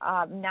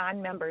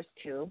non-members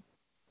to.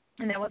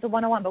 And that was a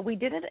 101. But we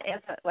did it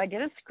I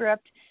did a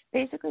script.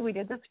 Basically, we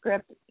did the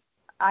script.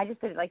 I just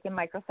did it like in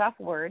Microsoft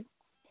Word.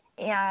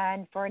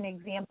 And for an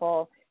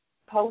example,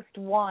 post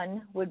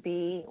 1 would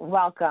be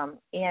welcome.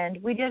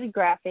 And we did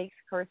graphics,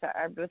 of course,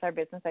 with our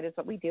business, that is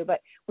what we do,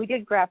 but we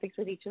did graphics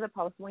with each of the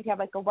posts, and we'd have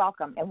like a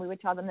welcome, and we would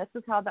tell them this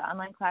is how the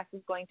online class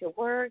is going to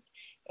work,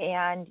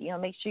 and,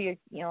 make sure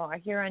you are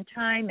here on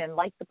time and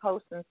like the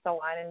post and so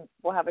on, and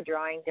we'll have a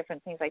drawing,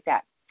 different things like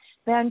that.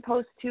 Then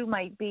post 2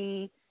 might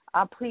be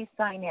please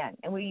sign in,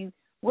 and we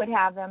would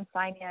have them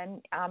sign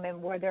in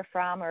and where they're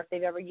from, or if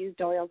they've ever used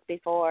oils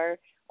before,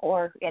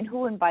 and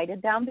who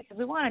invited them, because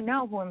we want to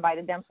know who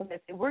invited them so that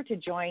if they were to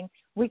join,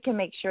 we can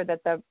make sure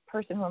that the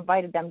person who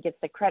invited them gets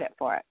the credit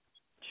for it.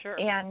 Sure.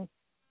 And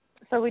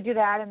so we do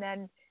that, and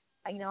then,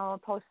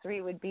 post 3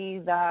 would be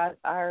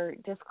our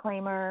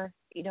disclaimer,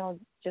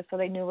 just so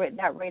they knew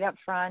that right up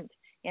front,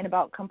 and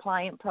about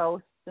compliant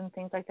posts and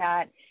things like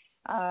that.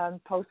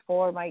 Post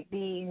 4 might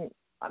be,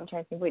 I'm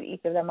trying to think what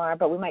each of them are,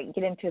 but we might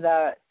get into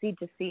the seed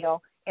to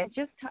seal, and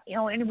just,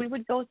 and we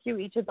would go through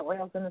each of the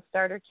oils in the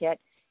starter kit.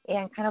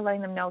 and kind of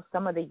letting them know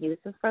some of the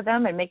uses for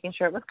them and making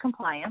sure it was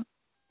compliant.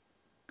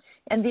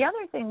 And the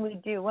other thing we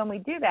do when we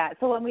do that,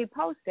 so when we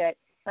post it,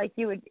 like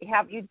you'd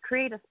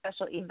create a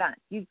special event.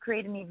 You'd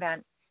create an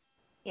event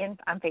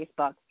on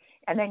Facebook,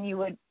 and then you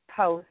would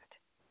post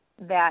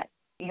that,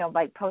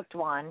 like post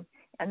one,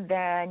 and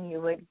then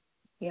you would,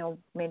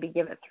 maybe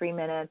give it 3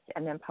 minutes,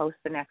 and then post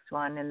the next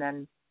one, and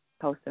then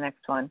post the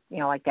next one,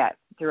 like that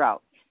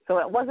throughout. So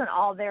it wasn't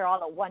all there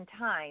all at one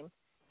time.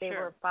 They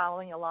Sure. were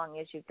following along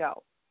as you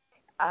go.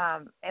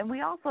 And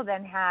we also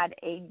then had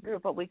a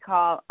group, what we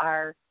call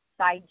our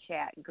side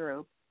chat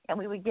group, and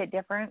we would get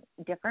different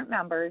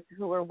members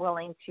who were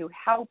willing to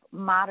help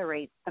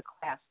moderate the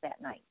class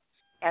that night.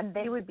 And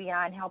they would be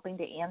on helping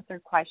to answer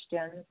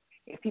questions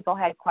if people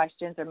had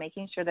questions, or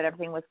making sure that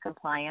everything was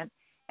compliant.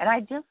 And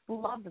I just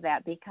loved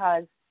that,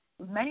 because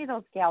many of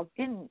those gals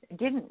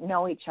didn't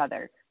know each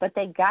other, but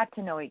they got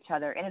to know each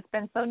other. And it's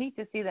been so neat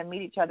to see them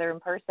meet each other in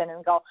person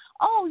and go,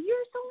 oh,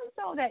 you're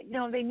so-and-so,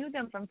 that, they knew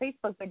them from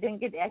Facebook but didn't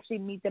get to actually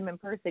meet them in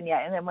person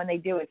yet. And then when they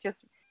do, it's just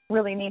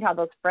really neat how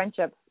those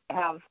friendships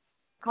have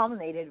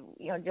culminated,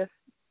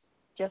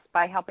 just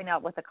by helping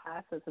out with the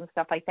classes and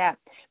stuff like that.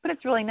 But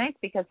it's really nice,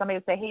 because somebody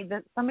would say, hey,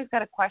 somebody's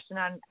got a question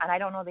on, and I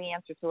don't know the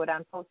answer to it,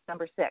 on post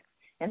number 6.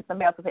 And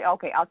somebody else would say,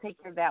 okay, I'll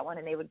take care of that one,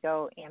 and they would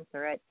go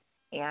answer it.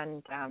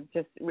 And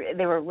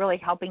they were really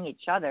helping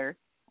each other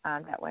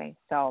that way.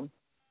 So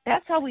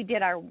that's how we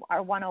did our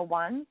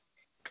 101s.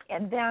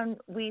 And then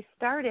we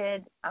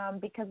started,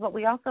 because what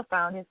we also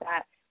found is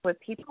that with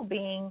people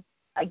being,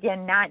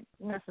 again, not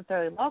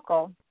necessarily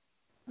local,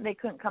 they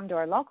couldn't come to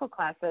our local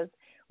classes,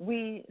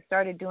 we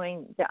started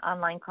doing the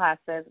online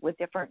classes with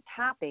different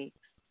topics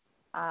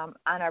on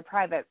our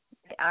private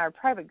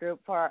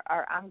group for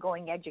our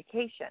ongoing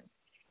education.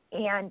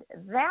 And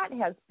that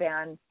has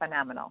been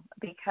phenomenal,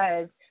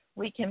 because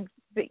we can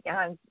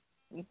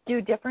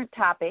do different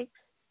topics,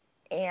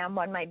 and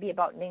one might be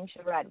about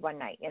Ningxia Red one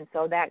night. And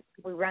so that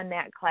we run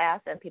that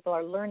class, and people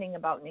are learning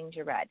about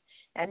Ningxia Red.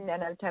 And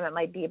then another time it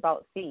might be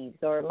about thieves,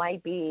 or it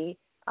might be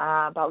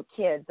about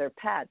kids or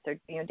pets, or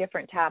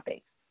different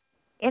topics.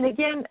 And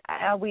again,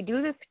 we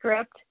do the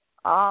script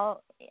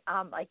all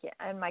like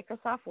in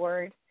Microsoft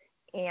Word,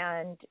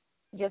 and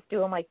just do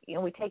them like,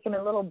 we take them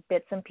in little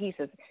bits and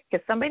pieces,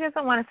 because somebody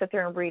doesn't want to sit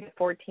there and read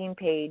a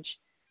 14-page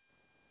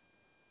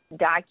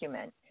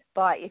document.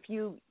 But if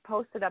you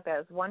post it up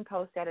as one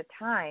post at a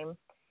time,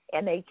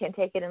 and they can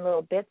take it in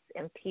little bits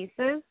and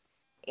pieces,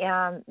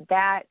 and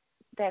that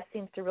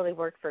seems to really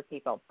work for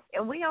people.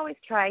 And we always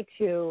try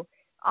to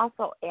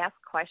also ask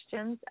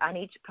questions on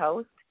each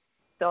post,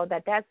 so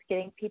that's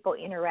getting people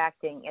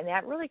interacting, and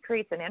that really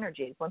creates an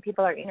energy when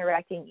people are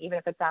interacting, even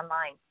if it's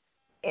online,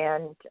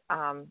 and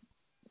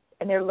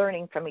they're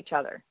learning from each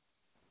other.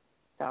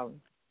 So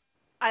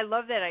I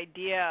love that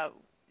idea,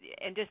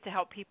 and just to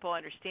help people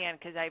understand,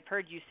 because I've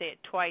heard you say it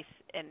twice,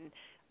 and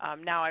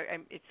now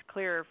it's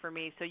clearer for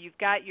me. So you've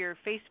got your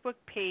Facebook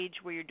page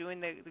where you're doing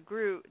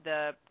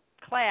the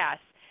class,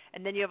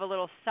 and then you have a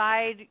little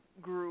side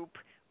group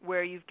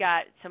where you've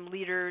got some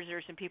leaders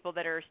or some people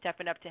that are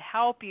stepping up to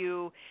help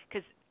you.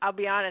 Because I'll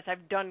be honest,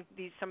 I've done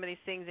some of these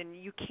things, and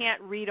you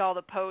can't read all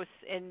the posts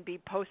and be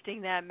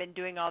posting them and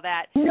doing all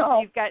that.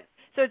 No.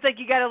 So it's like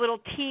you got a little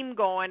team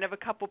going of a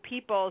couple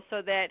people,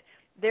 so that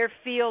they're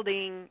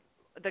fielding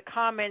the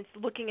comments,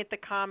 looking at the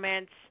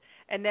comments,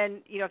 and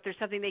then, if there's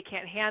something they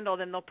can't handle,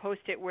 then they'll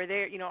post it where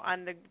they're,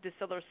 on this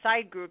other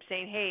side group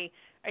saying, hey,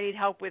 I need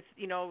help with,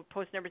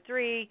 post number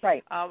 3.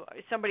 Right.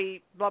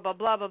 Somebody, blah, blah,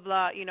 blah, blah,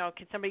 blah,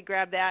 can somebody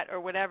grab that or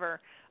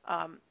whatever.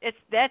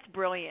 That's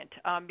brilliant,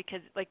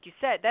 because like you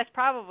said, that's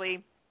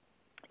probably,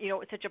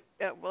 such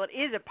it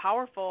is a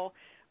powerful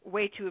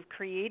way to have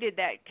created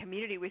that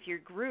community with your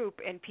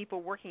group and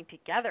people working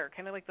together,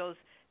 kind of like those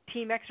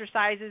team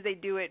exercises they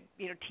do at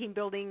team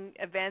building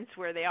events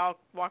where they all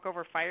walk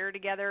over fire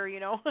together.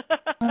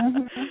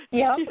 Mm-hmm.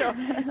 Yeah.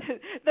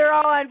 They're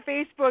all on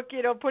Facebook,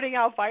 putting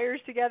out fires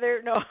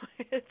together. No,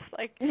 it's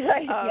like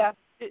right. Yeah.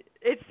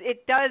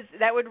 It does.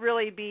 That would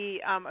really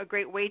be a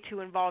great way to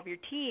involve your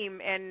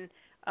team and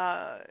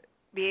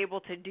be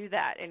able to do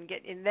that, and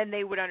then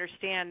they would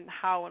understand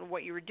how and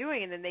what you were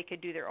doing, and then they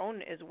could do their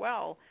own as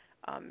well.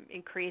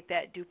 And create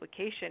that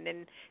duplication.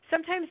 And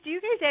sometimes, do you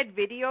guys add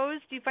videos?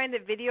 Do you find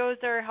that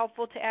videos are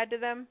helpful to add to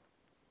them?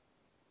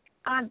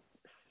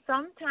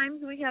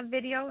 Sometimes we have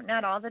video,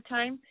 not all the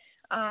time,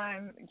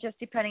 just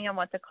depending on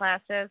what the class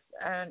is.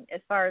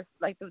 As far as,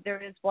 like,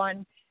 there is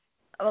one,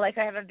 like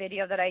I have a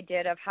video that I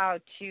did of how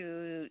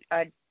to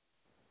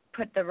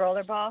put the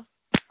roller ball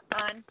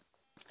on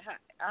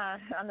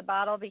the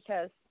bottle,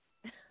 because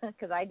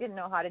I didn't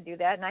know how to do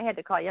that, and I had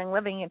to call Young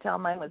Living and tell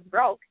them mine was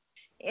broke.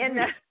 And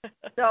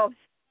so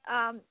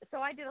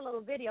I did a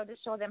little video to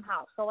show them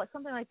how. So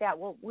something like that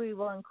we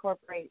will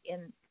incorporate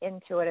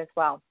into it as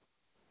well.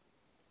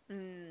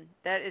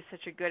 That is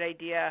such a good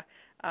idea.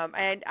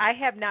 And I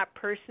have not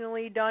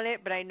personally done it,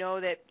 but I know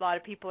that a lot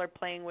of people are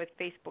playing with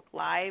Facebook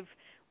Live,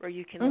 where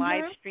you can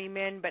live stream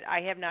in, but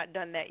I have not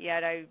done that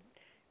yet.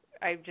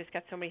 I've just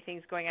got so many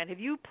things going on. Have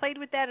you played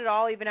with that at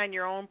all, even on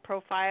your own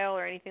profile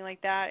or anything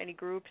like that? Any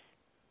groups?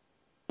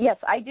 Yes,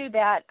 I do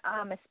that.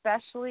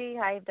 Especially,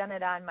 I've done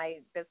it on my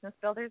Business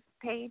Builders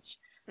page.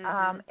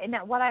 And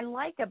what I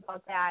like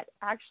about that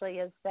actually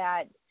is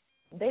that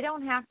they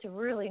don't have to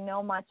really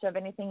know much of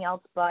anything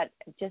else but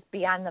just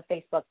be on the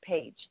Facebook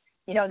page.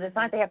 You know, it's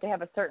not they have to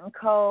have a certain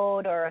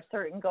code or a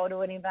certain go to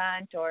an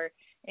event or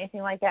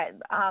anything like that.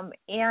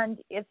 And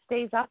it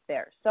stays up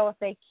there. So if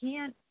they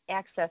can't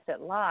access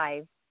it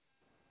live,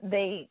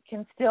 they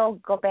can still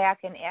go back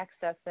and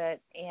access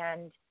it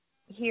and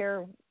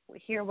hear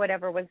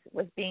whatever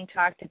was being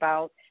talked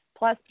about.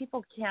 Plus,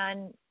 people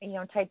can,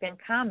 type in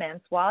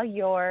comments while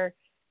you're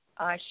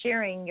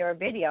sharing your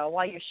video,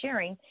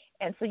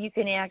 and so you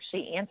can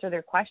actually answer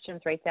their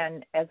questions right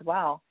then as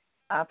well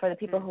for the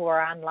people who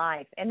are on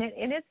live. And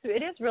it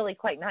is really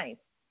quite nice.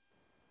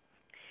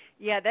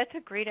 Yeah, that's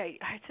a great idea.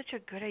 It's such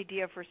a good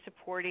idea for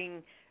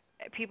supporting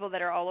people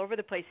that are all over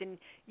the place. And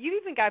you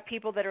even got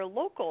people that are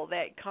local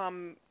that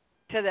come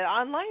to the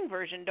online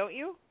version, don't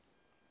you?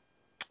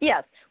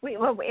 Yes, we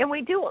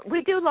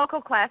do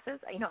local classes.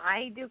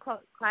 I do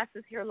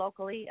classes here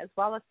locally, as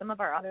well as some of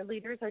our other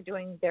leaders are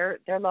doing their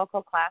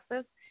local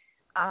classes.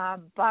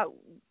 But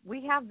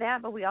we have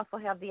that, but we also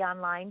have the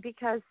online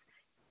because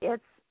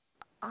there's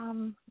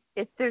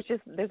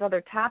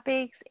other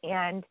topics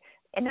and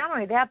not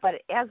only that, but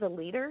as a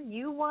leader,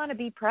 you want to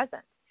be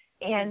present.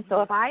 And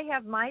so if I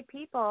have my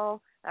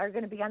people are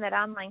going to be on that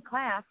online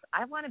class,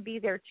 I want to be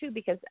there too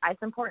because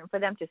it's important for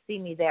them to see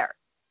me there.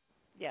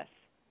 Yes.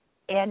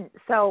 And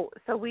so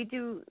we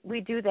do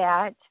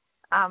that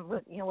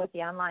with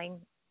the online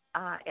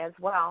as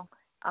well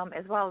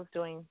as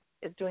doing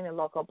the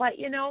local. But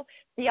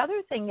the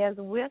other thing is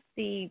with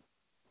the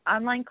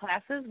online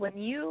classes, when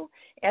you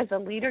as a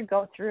leader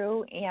go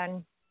through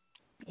and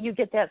you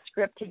get that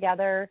script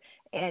together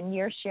and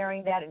you're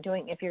sharing that and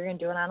doing if you're going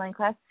to do an online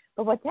class.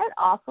 But what that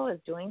also is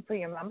doing for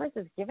your members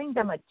is giving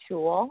them a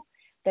tool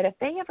that if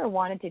they ever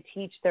wanted to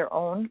teach their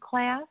own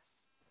class,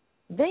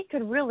 they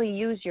could really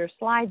use your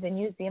slides and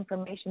use the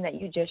information that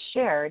you just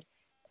shared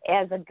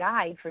as a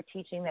guide for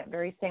teaching that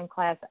very same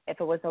class if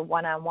it was a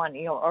one-on-one,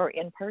 or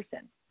in person,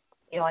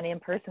 an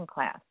in-person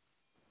class.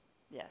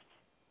 Yes,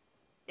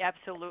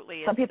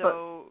 absolutely. Some people,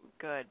 so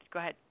good. Go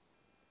ahead.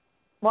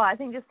 Well, I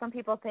think just some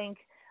people think,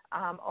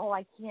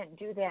 I can't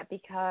do that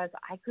because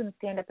I couldn't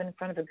stand up in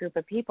front of a group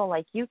of people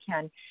like you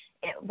can.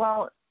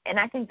 And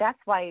I think that's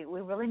why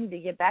we really need to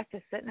get back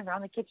to sitting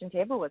around the kitchen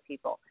table with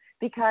people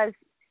because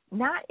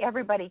not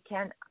everybody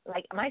can,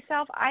 like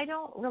myself, I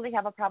don't really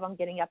have a problem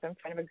getting up in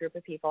front of a group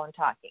of people and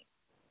talking.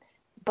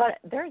 But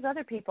there's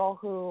other people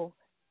who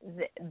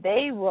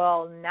they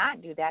will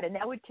not do that, and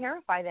that would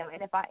terrify them.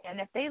 And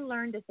if they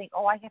learn to think,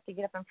 I have to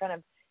get up in front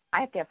of,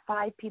 I have to have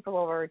 5 people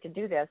over to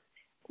do this,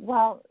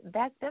 well,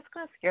 that's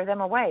going to scare them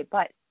away.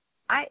 But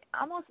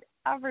almost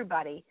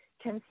everybody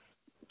can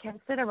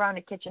sit around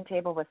a kitchen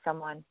table with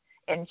someone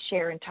and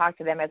share and talk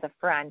to them as a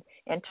friend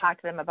and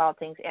talk to them about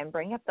things and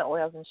bring up the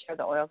oils and share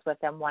the oils with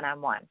them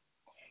one-on-one.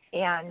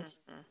 And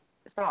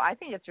so I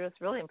think it's just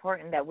really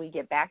important that we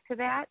get back to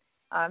that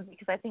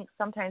because I think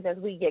sometimes as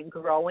we get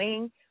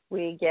growing,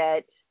 we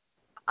get,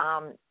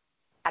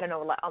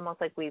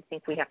 almost like we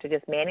think we have to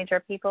just manage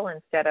our people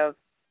instead of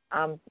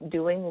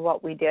doing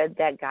what we did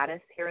that got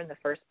us here in the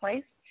first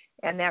place.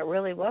 And that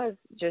really was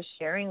just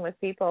sharing with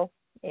people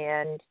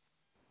and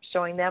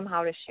showing them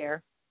how to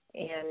share.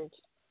 And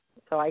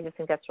so I just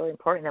think that's really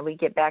important that we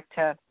get back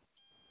to,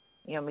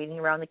 meeting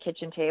around the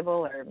kitchen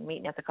table or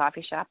meeting at the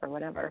coffee shop or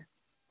whatever.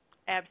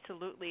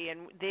 Absolutely.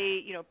 And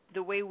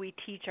the way we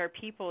teach our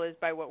people is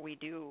by what we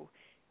do.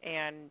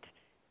 And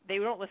they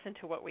don't listen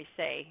to what we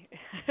say.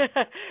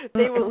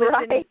 They will listen.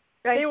 Right.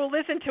 They will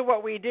listen to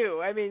what we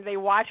do. I mean, they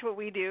watch what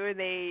we do and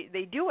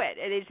they do it.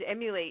 And they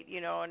emulate,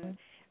 and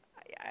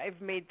I've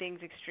made things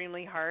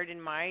extremely hard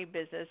in my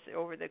business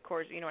over the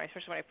course,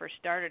 especially when I first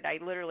started. I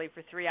literally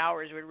for 3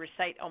 hours would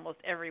recite almost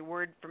every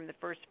word from the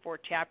first 4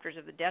 chapters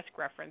of the desk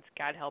reference.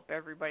 God help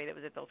everybody that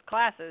was at those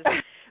classes.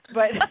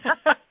 But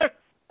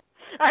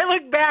I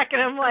look back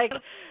and I'm like,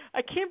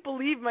 I can't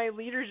believe my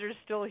leaders are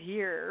still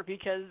here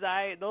because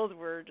those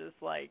were just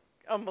like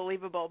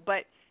unbelievable.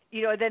 But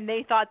then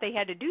they thought they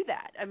had to do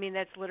that. I mean,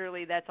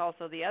 that's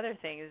also the other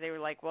thing is they were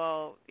like,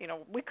 well,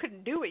 we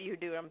couldn't do what you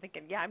do. And I'm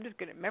thinking, yeah, I'm just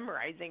good at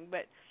memorizing,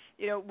 but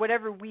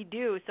whatever we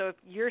do. So if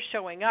you're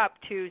showing up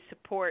to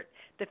support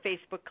the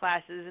Facebook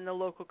classes and the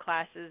local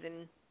classes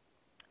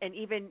and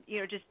even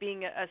just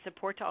being a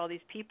support to all these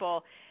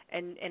people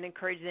and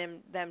encourage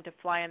them to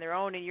fly on their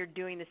own, and you're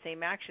doing the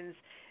same actions,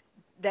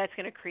 that's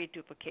going to create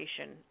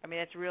duplication. I mean,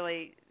 that's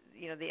really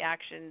the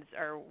actions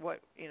are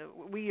what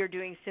we are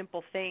doing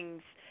simple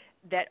things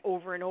that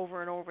over and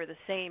over and over the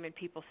same, and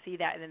people see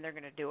that, and then they're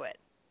going to do it.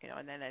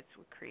 And then that's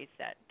what creates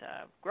that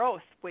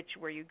growth,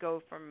 where you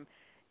go from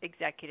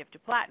executive to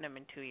platinum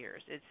in 2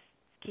 years. It's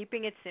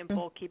keeping it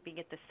simple, keeping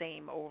it the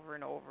same over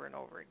and over and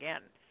over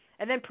again.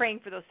 And then praying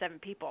for those 7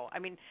 people. I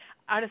mean,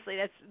 honestly,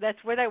 that's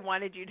what I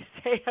wanted you to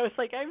say. I was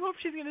like, I hope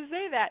she's going to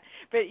say that.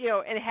 But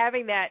and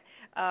having that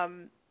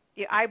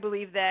I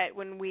believe that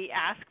when we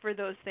ask for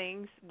those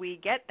things, we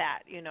get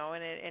that, and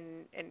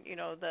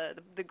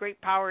the great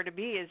power to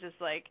be is just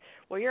like,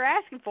 well, you're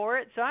asking for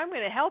it, so I'm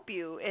going to help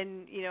you,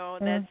 and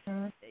that's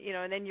Mm-hmm.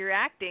 and then you're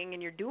acting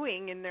and you're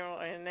doing, and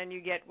then you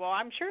get, well,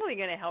 I'm surely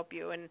going to help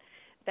you, and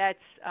that's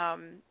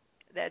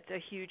that's a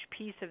huge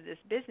piece of this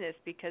business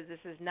because this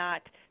is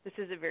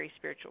a very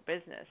spiritual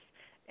business.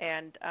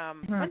 And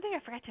Mm-hmm. one thing I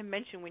forgot to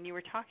mention when you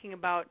were talking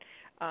about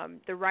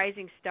the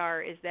Rising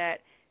Star is that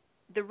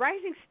the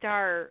Rising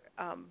Star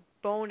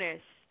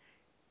bonus,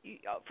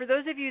 for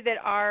those of you that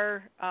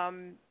are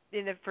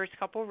in the first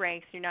couple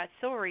ranks, you're not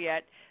silver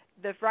yet,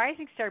 the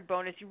Rising Star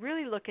bonus, you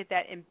really look at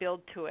that and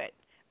build to it.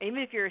 Even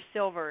if you're a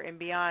silver and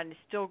beyond,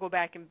 still go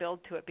back and build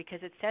to it because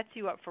it sets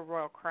you up for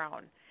Royal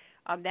Crown.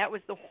 That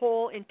was the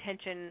whole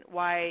intention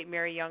why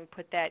Mary Young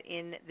put that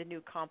in the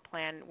new comp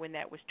plan when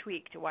that was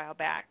tweaked a while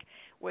back,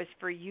 was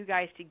for you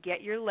guys to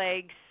get your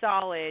legs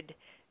solid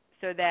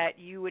so that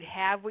you would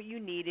have what you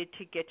needed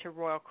to get to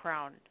Royal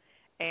Crown.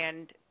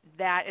 And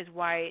that is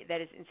why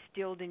that is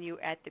instilled in you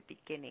at the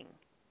beginning.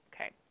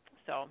 Okay,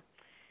 so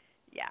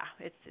yeah,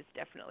 it's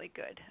definitely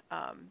good.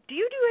 Do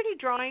you do any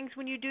drawings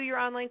when you do your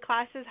online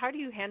classes? How do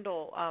you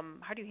handle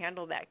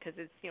that? Because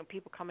it's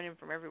people coming in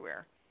from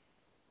everywhere.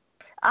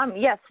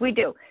 Yes, we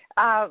do.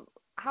 How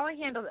I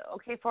handle it,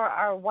 okay, for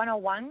our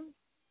 101,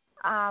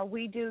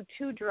 we do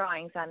 2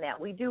 drawings on that.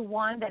 We do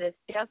one that is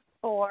just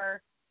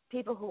for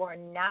people who are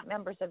not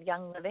members of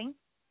Young Living.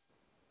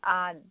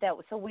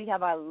 So we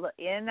have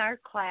in our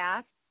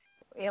class,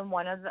 in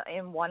one of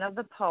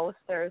the posts,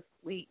 there's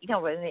with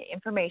the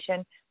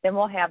information. Then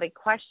we'll have a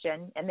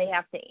question, and they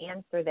have to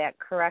answer that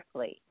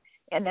correctly,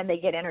 and then they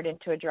get entered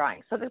into a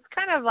drawing. So it's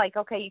kind of like,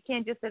 okay, you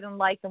can't just sit and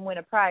like and win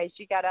a prize.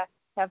 You gotta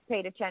have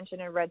paid attention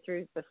and read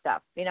through the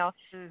stuff,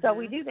 Mm-hmm. So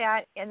we do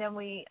that, and then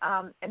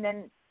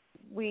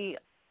we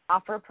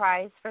offer a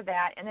prize for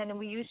that, and then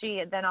we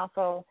usually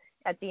also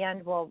at the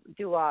end we'll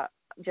do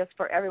just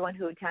for everyone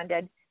who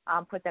attended,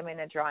 put them in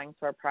a drawing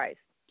for a prize.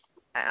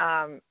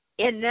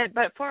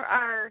 But for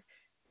our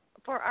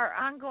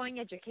ongoing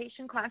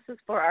education classes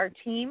for our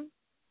team,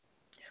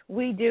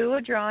 we do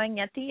a drawing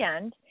at the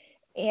end,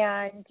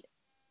 and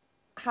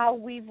how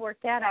we've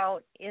worked that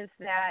out is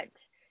that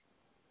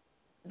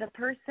the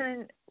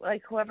person,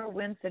 like whoever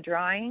wins the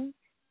drawing,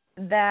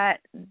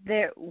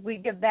 we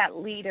give that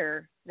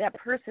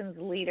person's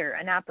leader,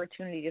 an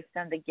opportunity to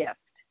send a gift.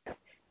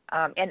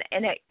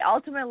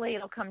 Ultimately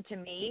it'll come to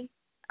me,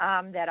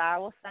 that I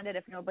will send it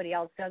if nobody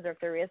else does, or if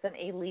there isn't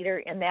a leader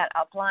in that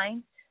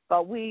upline.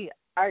 But we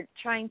are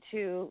trying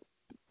to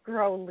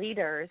grow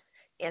leaders,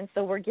 and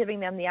so we're giving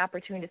them the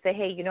opportunity to say,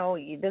 hey,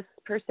 this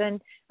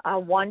person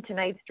won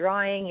tonight's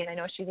drawing, and I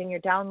know she's in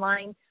your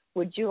downline.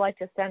 Would you like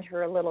to send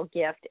her a little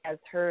gift as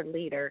her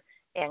leader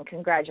and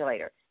congratulate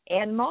her?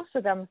 And most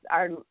of them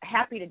are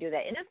happy to do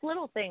that. And it's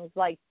little things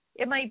like,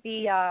 it might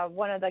be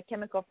one of the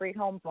chemical-free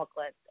home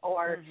booklets,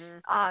 or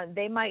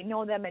they might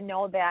know them and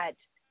know that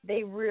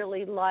they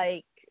really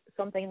like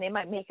something. They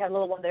might make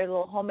one of their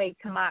little homemade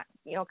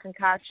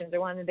concoctions,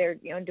 or one of their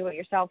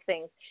do-it-yourself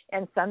things,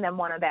 and send them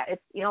one of that.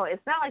 It's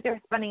it's not like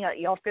they're spending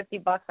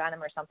 $50 on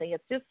them or something.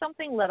 It's just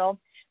something little,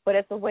 but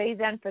it's a way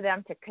then for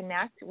them to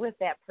connect with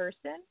that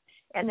person.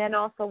 And then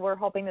also we're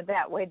hoping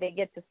that way they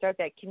get to start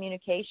that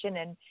communication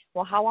and,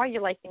 well, how are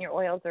you liking your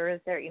oils? Or is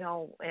there,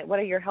 what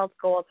are your health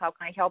goals? How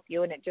can I help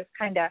you? And it just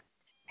kind of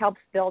helps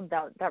build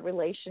that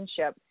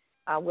relationship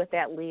with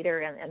that leader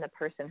and the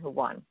person who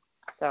won.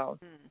 So,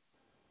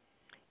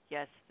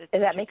 yes. Is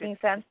that making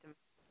sense? System.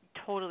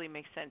 Totally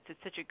makes sense.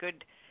 It's such a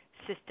good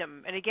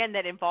system. And again,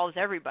 that involves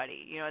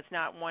everybody. It's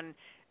not one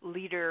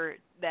leader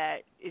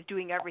that is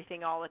doing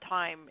everything all the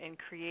time and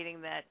creating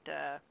that,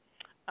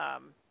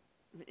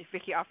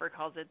 Vicky Offer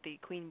calls it the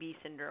queen bee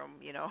syndrome,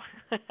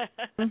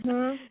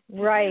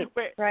 Right,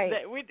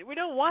 right. We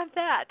don't want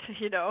that,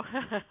 No.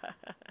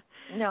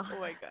 Oh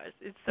my gosh,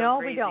 it's so no,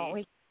 crazy. We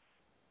don't.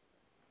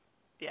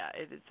 Yeah,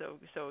 it is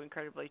so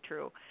incredibly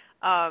true.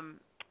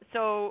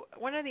 So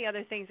one of the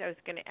other things I was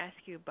going to ask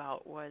you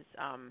about was,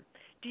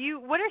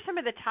 what are some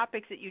of the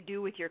topics that you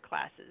do with your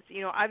classes?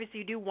 Obviously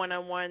you do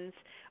one-on-ones.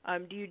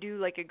 Do you do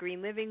like a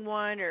green living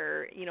one,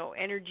 or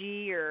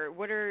energy, or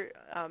what are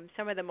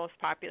some of the most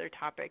popular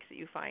topics that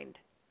you find?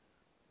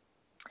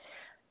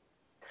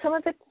 Some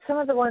of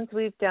the ones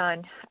we've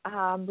done,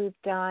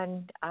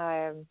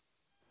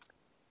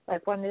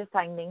 like one is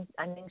on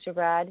Ningxia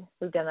Red.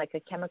 We've done like a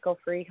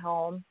chemical-free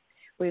home.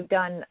 We've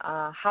done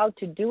how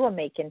to do a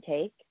make and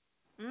take.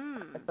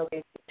 So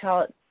we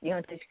tell,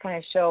 to kind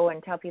of show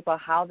and tell people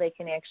how they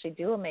can actually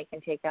do a make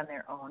and take on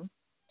their own.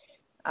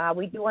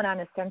 We do one on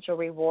essential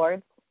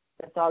rewards.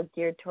 That's all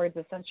geared towards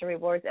essential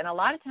rewards. And a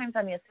lot of times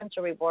on the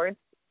essential rewards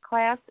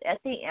class, at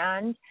the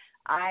end,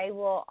 I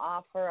will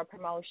offer a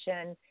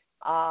promotion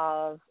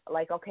of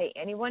like, okay,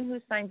 anyone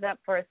who signs up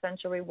for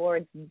essential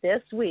rewards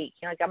this week,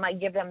 I might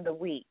give them the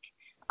week,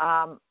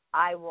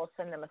 I will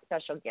send them a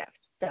special gift.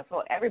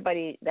 So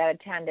everybody that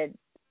attended,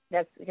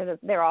 that's because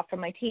they're all from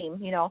my team,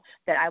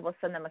 that I will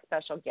send them a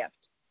special gift.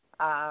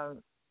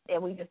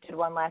 And we just did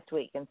one last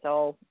week. And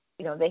so,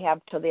 they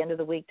have till the end of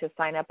the week to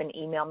sign up and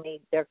email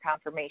me their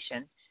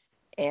confirmation,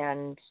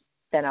 and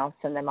then I'll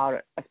send them out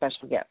a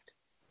special gift.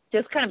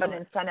 Just kind of an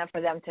incentive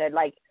for them to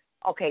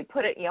okay,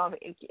 put it,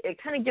 it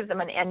kind of gives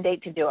them an end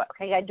date to do it.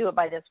 Okay, I do it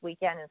by this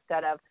weekend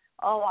instead of,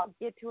 I'll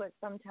get to it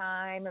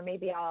sometime, or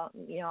maybe I'll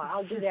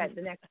do that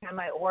the next time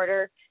I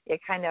order. It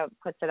kind of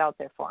puts it out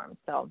there for them.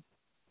 So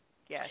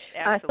yes,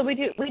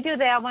 absolutely. So we do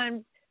that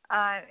one,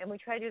 and we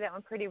try to do that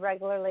one pretty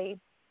regularly.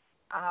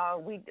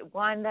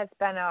 One that's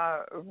been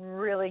a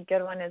really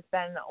good one has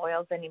been the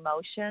oils and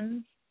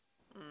emotions.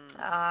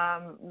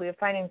 We're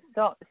finding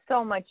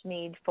so much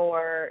need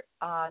for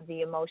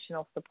the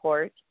emotional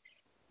support,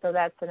 so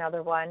that's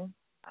another one.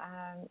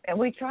 And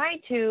we try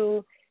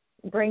to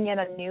bring in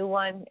a new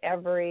one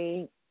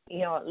every,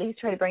 at least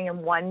try to bring in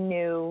one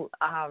new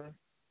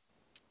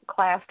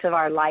class to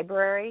our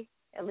library,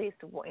 at least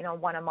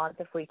one a month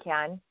if we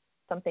can,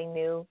 something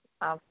new.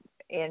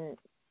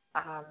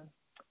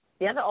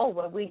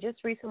 We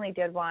just recently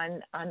did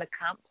one on the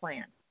comp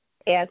plan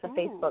as a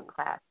Facebook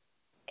class.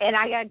 And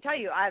I got to tell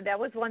you, that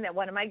was one that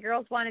one of my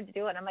girls wanted to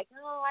do, and I'm like,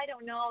 no, I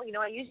don't know.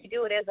 I usually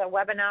do it as a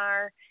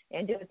webinar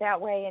and do it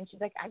that way. And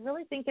she's like, I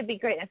really think it'd be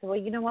great. And I said, well,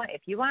 you know what?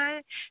 If you want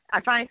it, I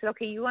finally said,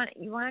 okay, you want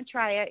to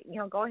try it?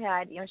 Go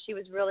ahead. She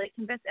was really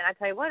convinced, and I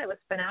tell you what, it was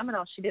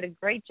phenomenal. She did a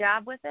great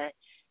job with it,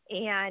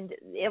 and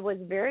it was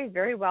very,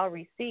 very well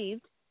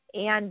received.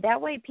 And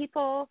that way,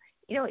 people,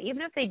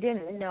 even if they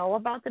didn't know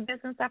about the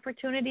business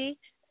opportunity,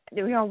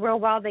 real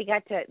well, they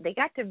got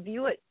to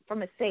view it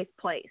from a safe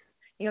place.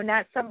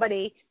 Not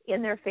somebody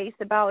in their face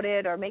about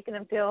it or making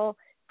them feel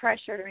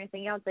pressured or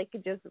anything else. They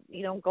could just,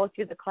 go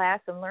through the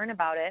class and learn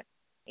about it.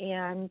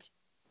 And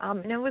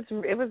it was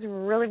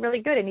really,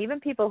 really good. And even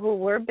people who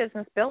were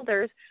business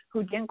builders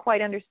who didn't quite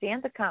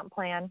understand the comp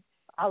plan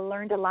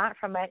learned a lot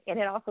from it. And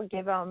it also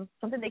gave them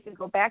something they could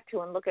go back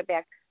to and look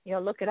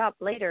it up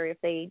later if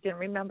they didn't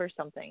remember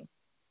something.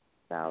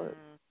 So,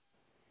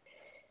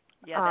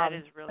 yeah, that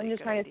is really. I'm just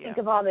good trying idea. to think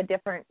of all the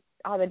different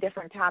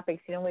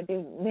topics. We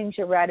do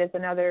Ninja Red is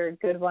another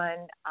good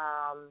one.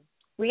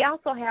 We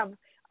also have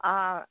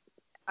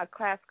a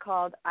class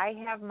called I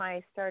Have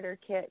My Starter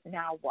Kit,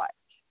 Now What?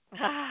 Or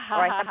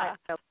I Have My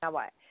Starter Now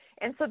What?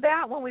 And so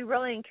that one we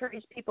really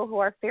encourage people who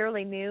are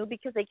fairly new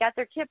because they got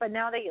their kit, but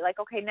now they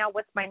okay, now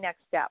what's my next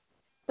step?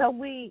 So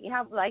we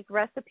have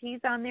recipes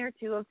on there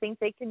too of things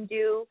they can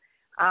do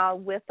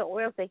with the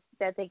oils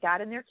that they got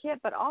in their kit,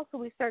 but also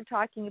we start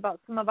talking about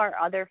some of our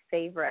other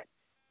favorites.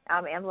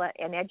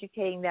 And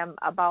educating them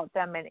about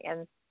them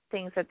and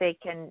things that they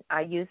can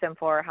use them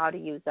for, how to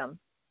use them.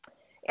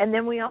 And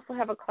then we also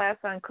have a class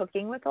on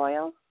cooking with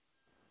oils.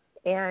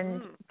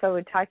 And so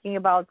we're talking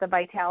about the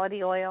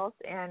vitality oils.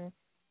 And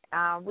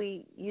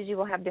we usually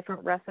will have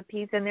different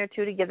recipes in there,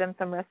 too, to give them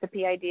some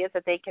recipe ideas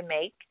that they can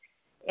make.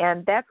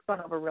 And that's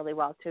gone over really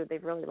well, too. They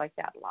really like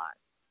that a lot.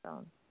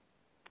 So.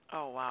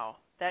 Oh, wow.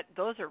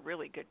 Those are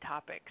really good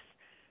topics.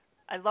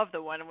 I love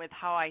the one with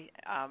how I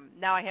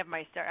now I have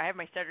my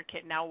starter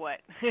kit. Now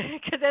what?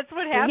 Because that's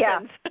what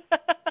happens.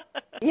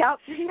 Yeah.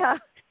 Yep. Yeah.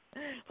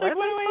 What do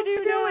I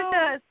do now with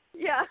this?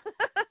 Yeah.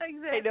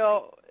 Exactly. I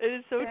know it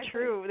is so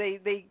true. They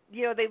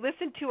they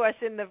listen to us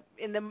in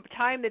the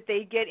time that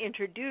they get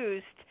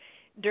introduced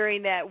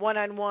during that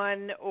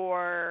one-on-one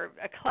or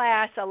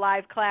a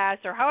live class,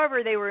 or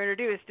however they were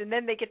introduced, and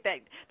then they get that.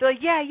 They're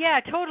like, yeah,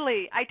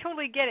 totally, I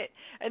totally get it.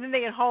 And then they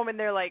get home and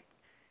they're like,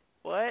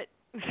 what?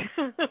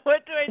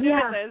 What do I do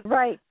with this?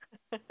 Right.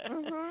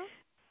 Mhm.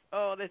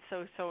 Oh, that's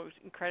so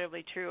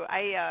incredibly true.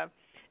 I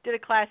did a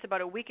class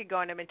about a week ago,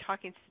 and I've been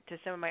talking to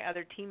some of my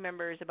other team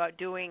members about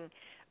doing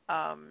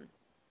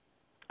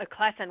a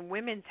class on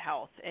women's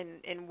health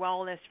and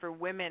wellness for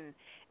women,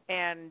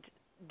 and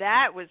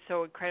that was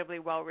so incredibly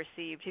well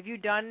received. Have you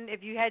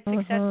had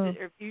success,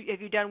 or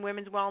have you done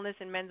women's wellness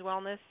and men's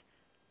wellness?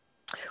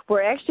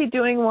 We're actually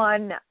doing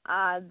one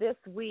this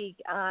week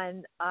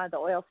on the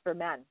oils for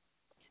men.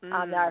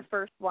 Our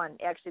first one,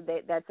 actually,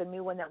 that's a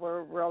new one that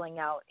we're rolling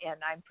out, and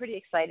I'm pretty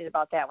excited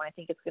about that one. I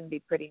think it's going to be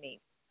pretty neat.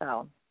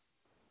 So.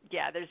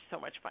 Yeah, there's so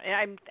much fun.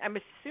 And I'm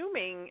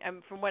assuming,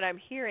 from what I'm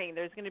hearing,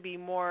 there's going to be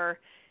more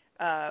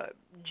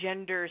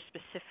gender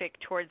specific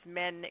towards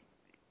men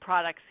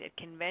products at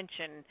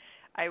convention.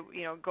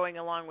 Going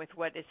along with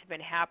what has been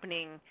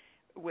happening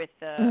with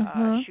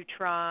the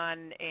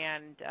Shutron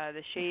and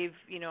the shave,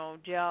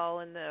 gel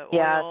and the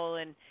oil,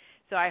 and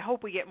so I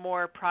hope we get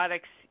more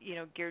products,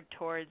 geared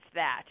towards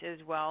that as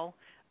well.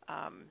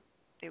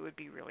 It would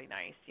be really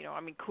nice.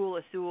 Cool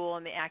Azul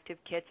and the active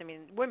kits.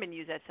 Women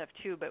use that stuff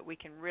too, but we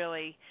can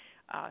really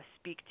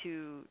speak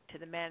to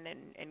the men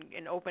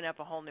and open up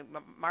a whole new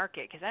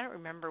market, because I don't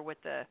remember what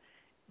the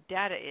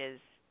data is.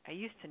 I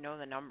used to know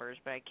the numbers,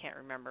 but I can't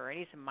remember. I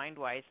need some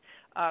MindWise.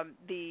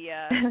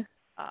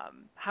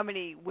 How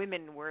many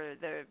women were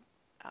the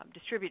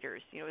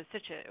distributors? It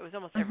was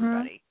almost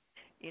everybody.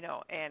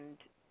 And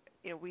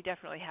we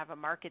definitely have a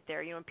market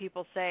there. When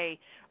people say,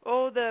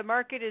 "Oh, the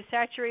market is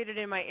saturated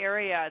in my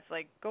area," it's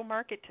like, go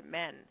market to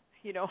men.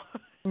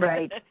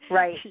 Right,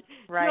 right, You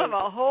have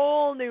right. a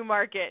whole new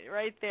market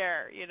right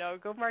there.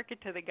 Go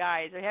market to the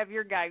guys, or have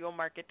your guy go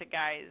market to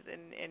guys,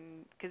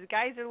 and because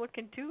guys are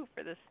looking too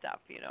for this stuff,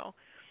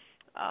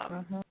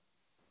 Mhm.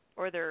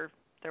 or their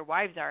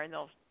wives are, and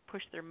they'll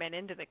push their men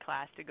into the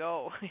class to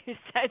go.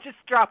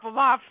 Just drop them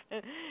off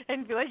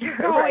and be like, "You're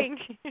Right.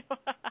 going."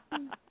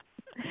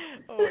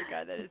 Oh my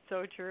God, that is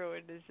so true.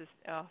 It is just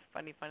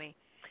funny.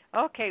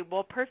 Okay,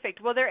 well,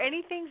 perfect. Well, there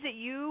any things that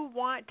you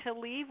want to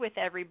leave with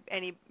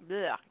any?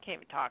 Bleh, I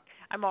can't even talk.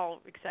 I'm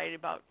all excited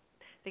about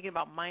thinking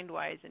about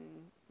MindWise and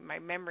my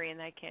memory,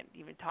 and I can't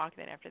even talk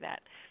then after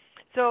that.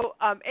 So,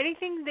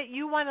 anything that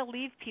you want to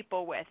leave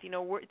people with?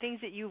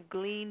 Things that you've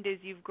gleaned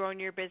as you've grown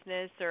your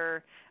business,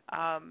 or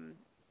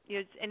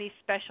any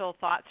special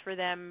thoughts for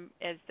them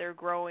as they're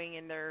growing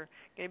and they're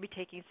going to be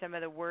taking some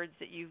of the words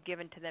that you've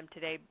given to them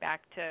today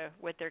back to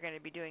what they're going to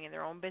be doing in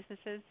their own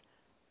businesses?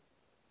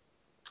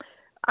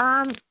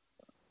 Um,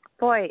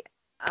 Boy,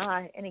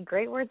 any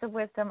great words of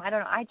wisdom? I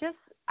don't know.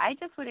 I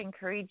just would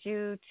encourage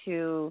you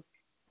to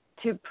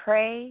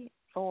pray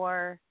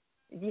for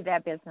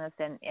that business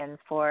and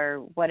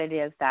for what it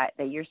is that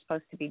you're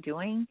supposed to be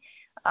doing,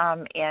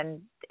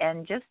 and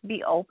just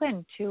be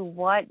open to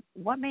what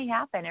may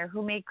happen or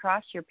who may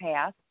cross your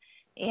path,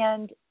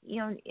 and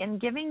in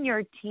giving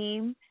your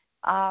team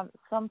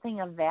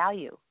something of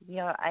value.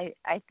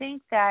 I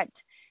think that,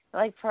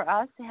 like, for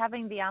us,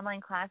 having the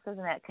online classes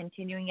and that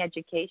continuing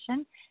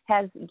education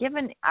has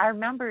given our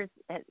members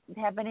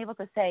have been able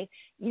to say,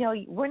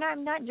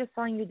 I'm not just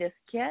selling you this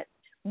kit.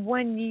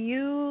 When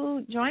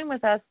you join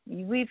with us,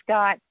 we've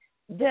got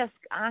this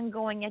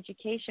ongoing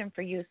education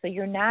for you, so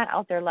you're not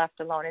out there left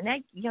alone.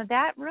 And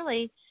that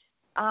really,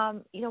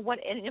 what,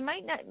 and it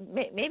might not,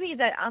 maybe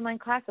that online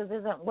classes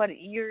isn't what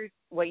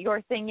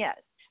your thing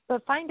is,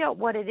 but find out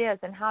what it is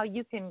and how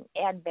you can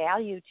add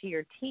value to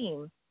your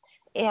team,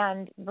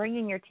 and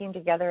bringing your team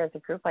together as a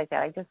group like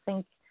that. I just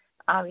think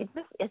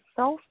it's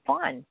so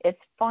fun. It's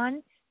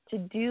fun to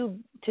do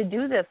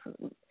this,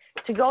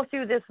 to go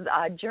through this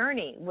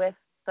journey with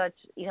such,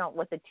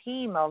 with a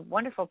team of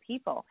wonderful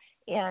people,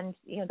 and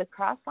the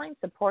crossline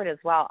support as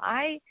well.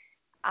 I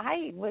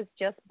was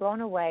just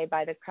blown away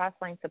by the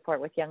crossline support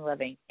with Young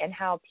Living and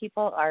how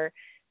people are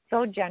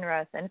so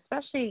generous, and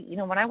especially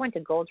when I went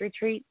to Gold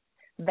Retreat,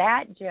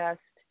 that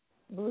just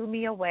blew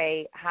me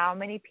away. How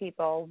many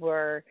people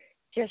were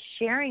just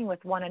sharing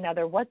with one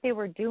another what they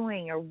were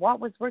doing or what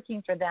was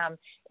working for them,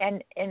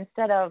 and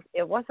instead of,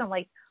 it wasn't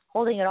like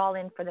holding it all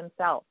in for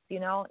themselves,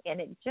 and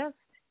it just,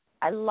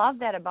 I love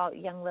that about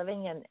Young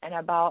Living and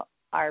about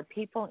our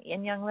people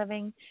in Young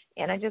Living.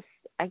 And I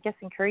guess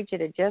encourage you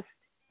to just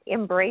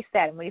embrace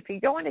that. And if you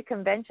go into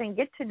convention,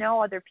 get to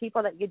know other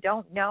people that you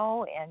don't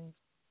know. And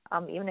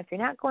even if you're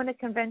not going to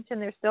convention,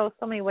 there's still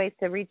so many ways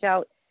to reach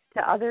out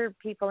to other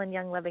people in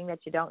Young Living that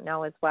you don't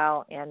know as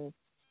well, and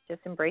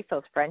just embrace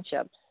those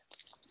friendships.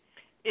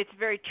 It's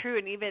very true,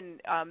 and even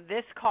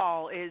this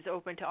call is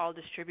open to all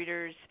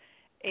distributors.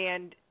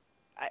 And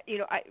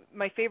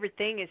my favorite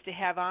thing is to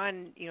have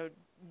on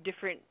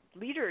different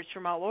leaders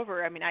from all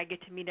over. I mean, I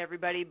get to meet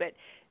everybody, but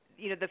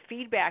the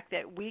feedback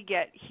that we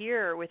get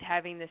here with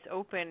having this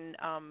open,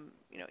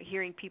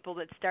 hearing people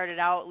that started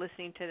out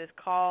listening to this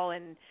call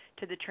and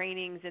to the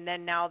trainings, and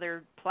then now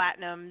they're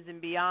platinums and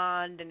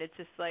beyond, and it's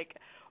just like,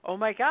 oh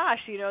my gosh,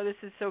 this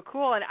is so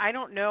cool. And I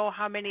don't know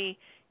how many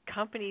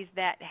companies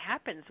that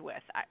happens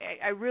with.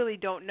 I really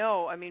don't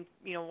know. I mean,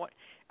 what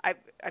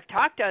I've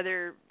talked to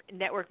other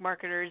network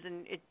marketers,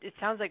 and it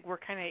sounds like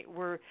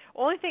we're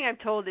only thing I'm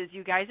told is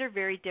you guys are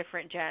very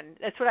different, Jen.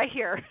 That's what I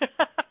hear.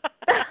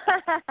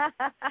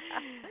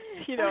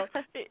 You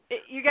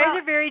guys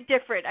are very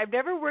different. I've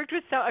never worked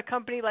with a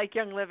company like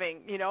Young Living.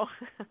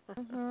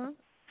 Mhm.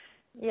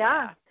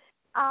 Yeah.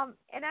 And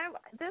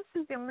this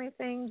is the only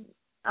thing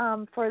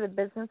for the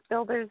business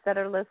builders that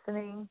are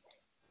listening.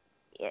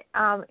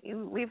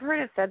 We've heard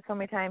it said so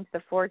many times,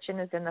 the fortune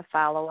is in the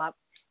follow-up,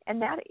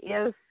 and that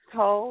is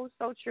so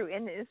true.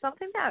 And it's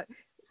something that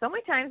so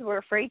many times we're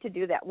afraid to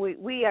do that.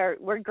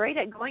 We're great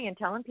at going and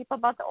telling people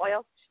about the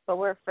oils, but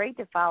we're afraid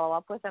to follow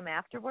up with them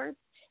afterwards.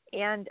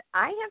 And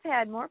I have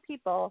had more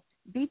people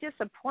be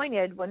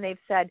disappointed when they've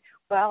said,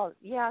 well,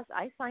 yes,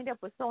 I signed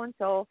up with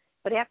so-and-so,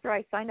 but after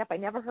I signed up, I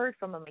never heard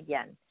from them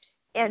again.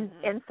 And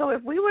so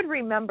if we would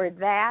remember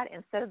that,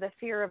 instead of the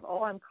fear of,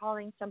 I'm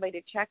calling somebody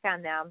to check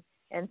on them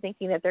and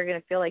thinking that they're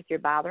going to feel like you're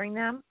bothering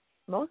them,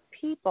 most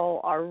people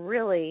are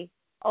really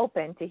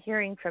open to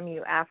hearing from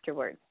you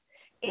afterwards.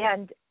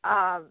 And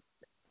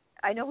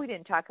I know we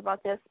didn't talk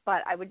about this,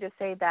 but I would just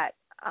say that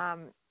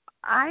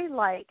I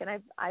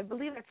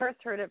believe I first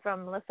heard it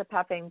from Melissa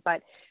Puffing,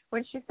 but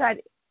when she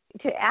said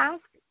to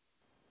ask,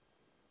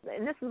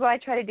 and this is what I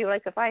try to do,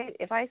 like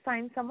if I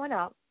sign someone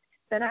up,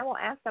 then I will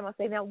ask them, I'll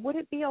say, now, would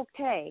it be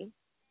okay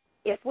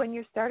if when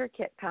your starter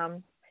kit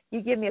comes,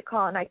 you give me a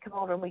call and I come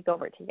over and we go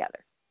over it together?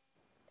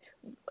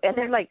 And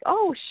they're like,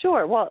 oh,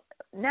 sure. Well,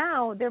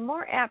 now they're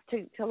more apt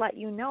to let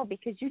you know,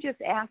 because you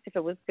just asked if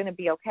it was going to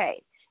be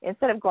okay.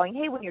 Instead of going,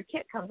 hey, when your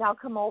kit comes, I'll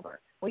come over.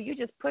 Well, you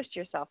just pushed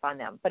yourself on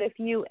them. But if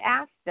you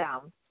ask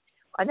them,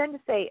 And then to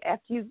say,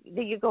 after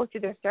you go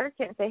through their starter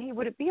kit and say, hey,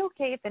 would it be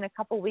okay if in a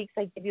couple of weeks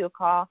I give you a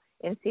call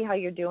and see how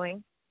you're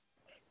doing?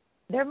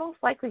 They're most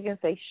likely going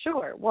to say,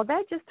 sure. Well,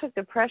 that just took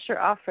the pressure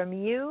off from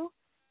you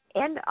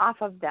and off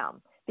of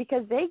them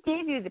because they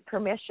gave you the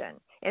permission.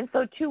 And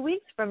so 2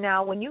 weeks from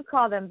now, when you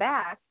call them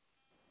back,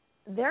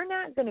 they're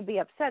not going to be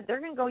upset. They're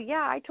going to go,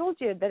 yeah, I told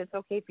you that it's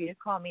okay for you to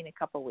call me in a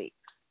couple of weeks.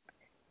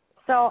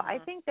 So I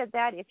think that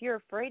if you're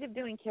afraid of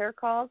doing care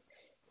calls,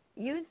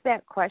 use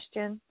that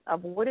question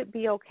of would it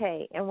be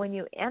okay? And when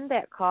you end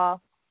that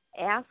call,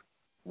 ask,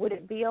 would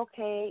it be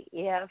okay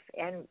if,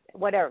 and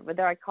whatever,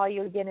 whether I call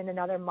you again in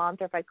another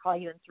month or if I call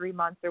you in 3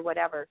 months or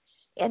whatever.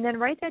 And then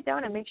write that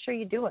down and make sure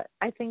you do it.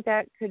 I think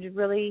that could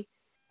really,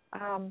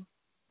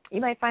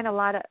 you might find a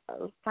lot of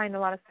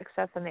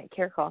success in that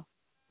care call.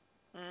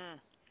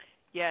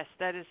 Yes,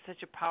 that is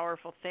such a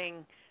powerful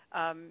thing.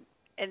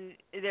 And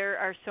there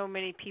are so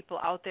many people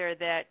out there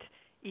that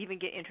even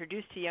get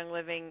introduced to Young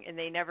Living and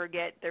they never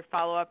get their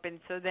follow-up, and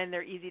so then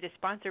they're easy to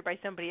sponsor by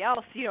somebody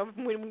else,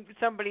 when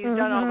somebody's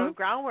done all the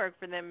groundwork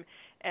for them.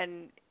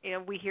 And,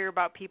 we hear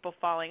about people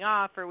falling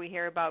off, or we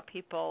hear about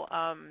people,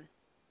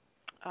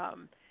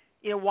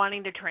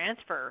 wanting to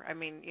transfer. I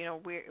mean,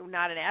 we're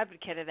not an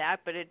advocate of that,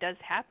 but it does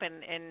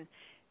happen. And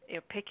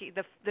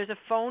there's a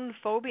phone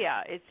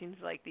phobia, it seems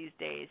like, these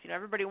days.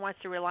 Everybody wants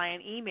to rely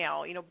on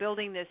email.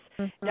 Building this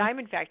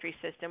Diamond Factory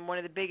system, one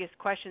of the biggest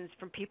questions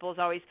from people is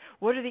always,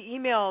 what are the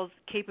emails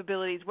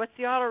capabilities? What's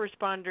the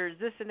autoresponders?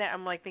 This and that.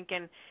 I'm like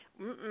thinking,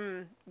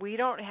 we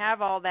don't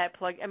have all that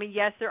plugged. I mean,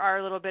 yes, there are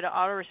a little bit of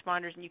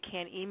autoresponders and you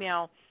can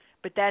email,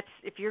 but that's,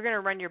 if you're going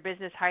to run your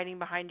business hiding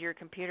behind your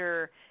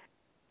computer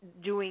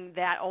doing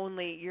that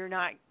only, you're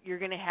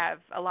going to have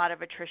a lot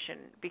of attrition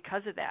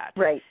because of that.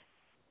 Right.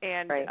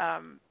 And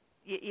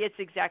it's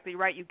exactly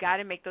right. You got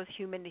to make those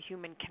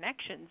human-to-human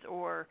connections,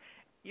 or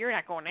you're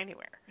not going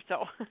anywhere.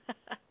 So,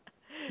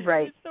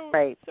 right,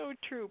 so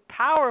true.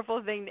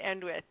 Powerful thing to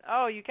end with.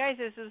 Oh, you guys,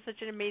 this was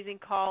such an amazing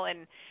call,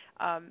 and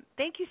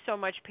thank you so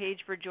much, Paige,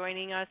 for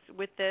joining us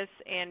with this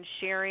and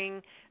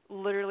sharing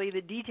literally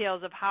the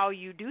details of how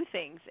you do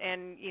things,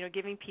 and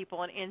giving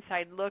people an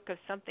inside look of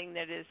something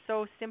that is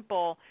so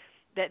simple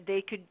that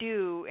they could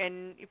do.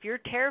 And if you're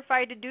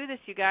terrified to do this,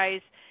 you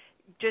guys,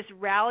 just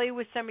rally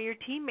with some of your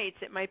teammates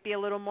that might be a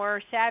little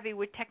more savvy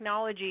with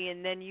technology,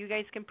 and then you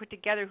guys can put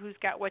together who's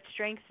got what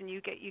strengths, and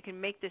you can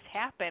make this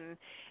happen,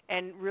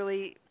 and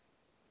really,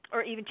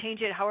 or even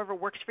change it however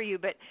works for you,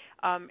 but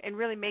and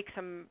really make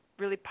some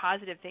really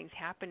positive things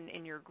happen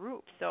in your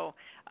group. So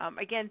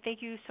again,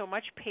 thank you so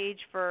much, Paige,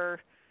 for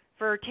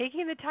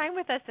taking the time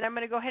with us, and I'm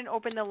going to go ahead and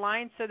open the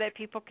line so that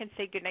people can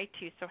say goodnight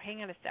to you. So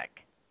hang on a sec.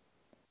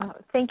 Oh,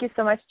 thank you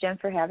so much, Jen,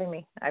 for having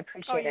me. I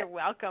appreciate it. Oh, you're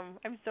welcome.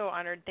 I'm so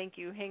honored. Thank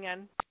you. Hang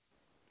on.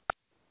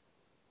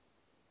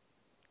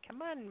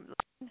 Come on.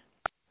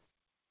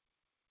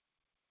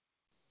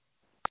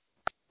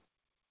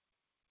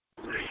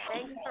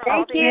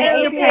 Thank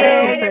you,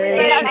 Paige.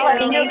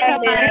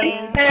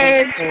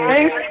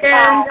 Thanks,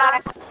 Jen.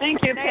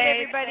 Thank you,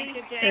 Paige. Everybody.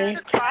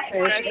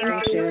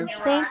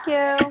 Thank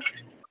you.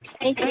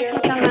 Thank you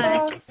so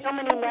much. So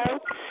many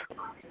notes.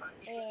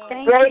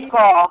 Great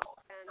call.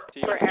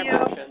 For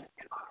everyone.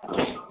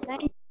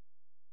 Thank you.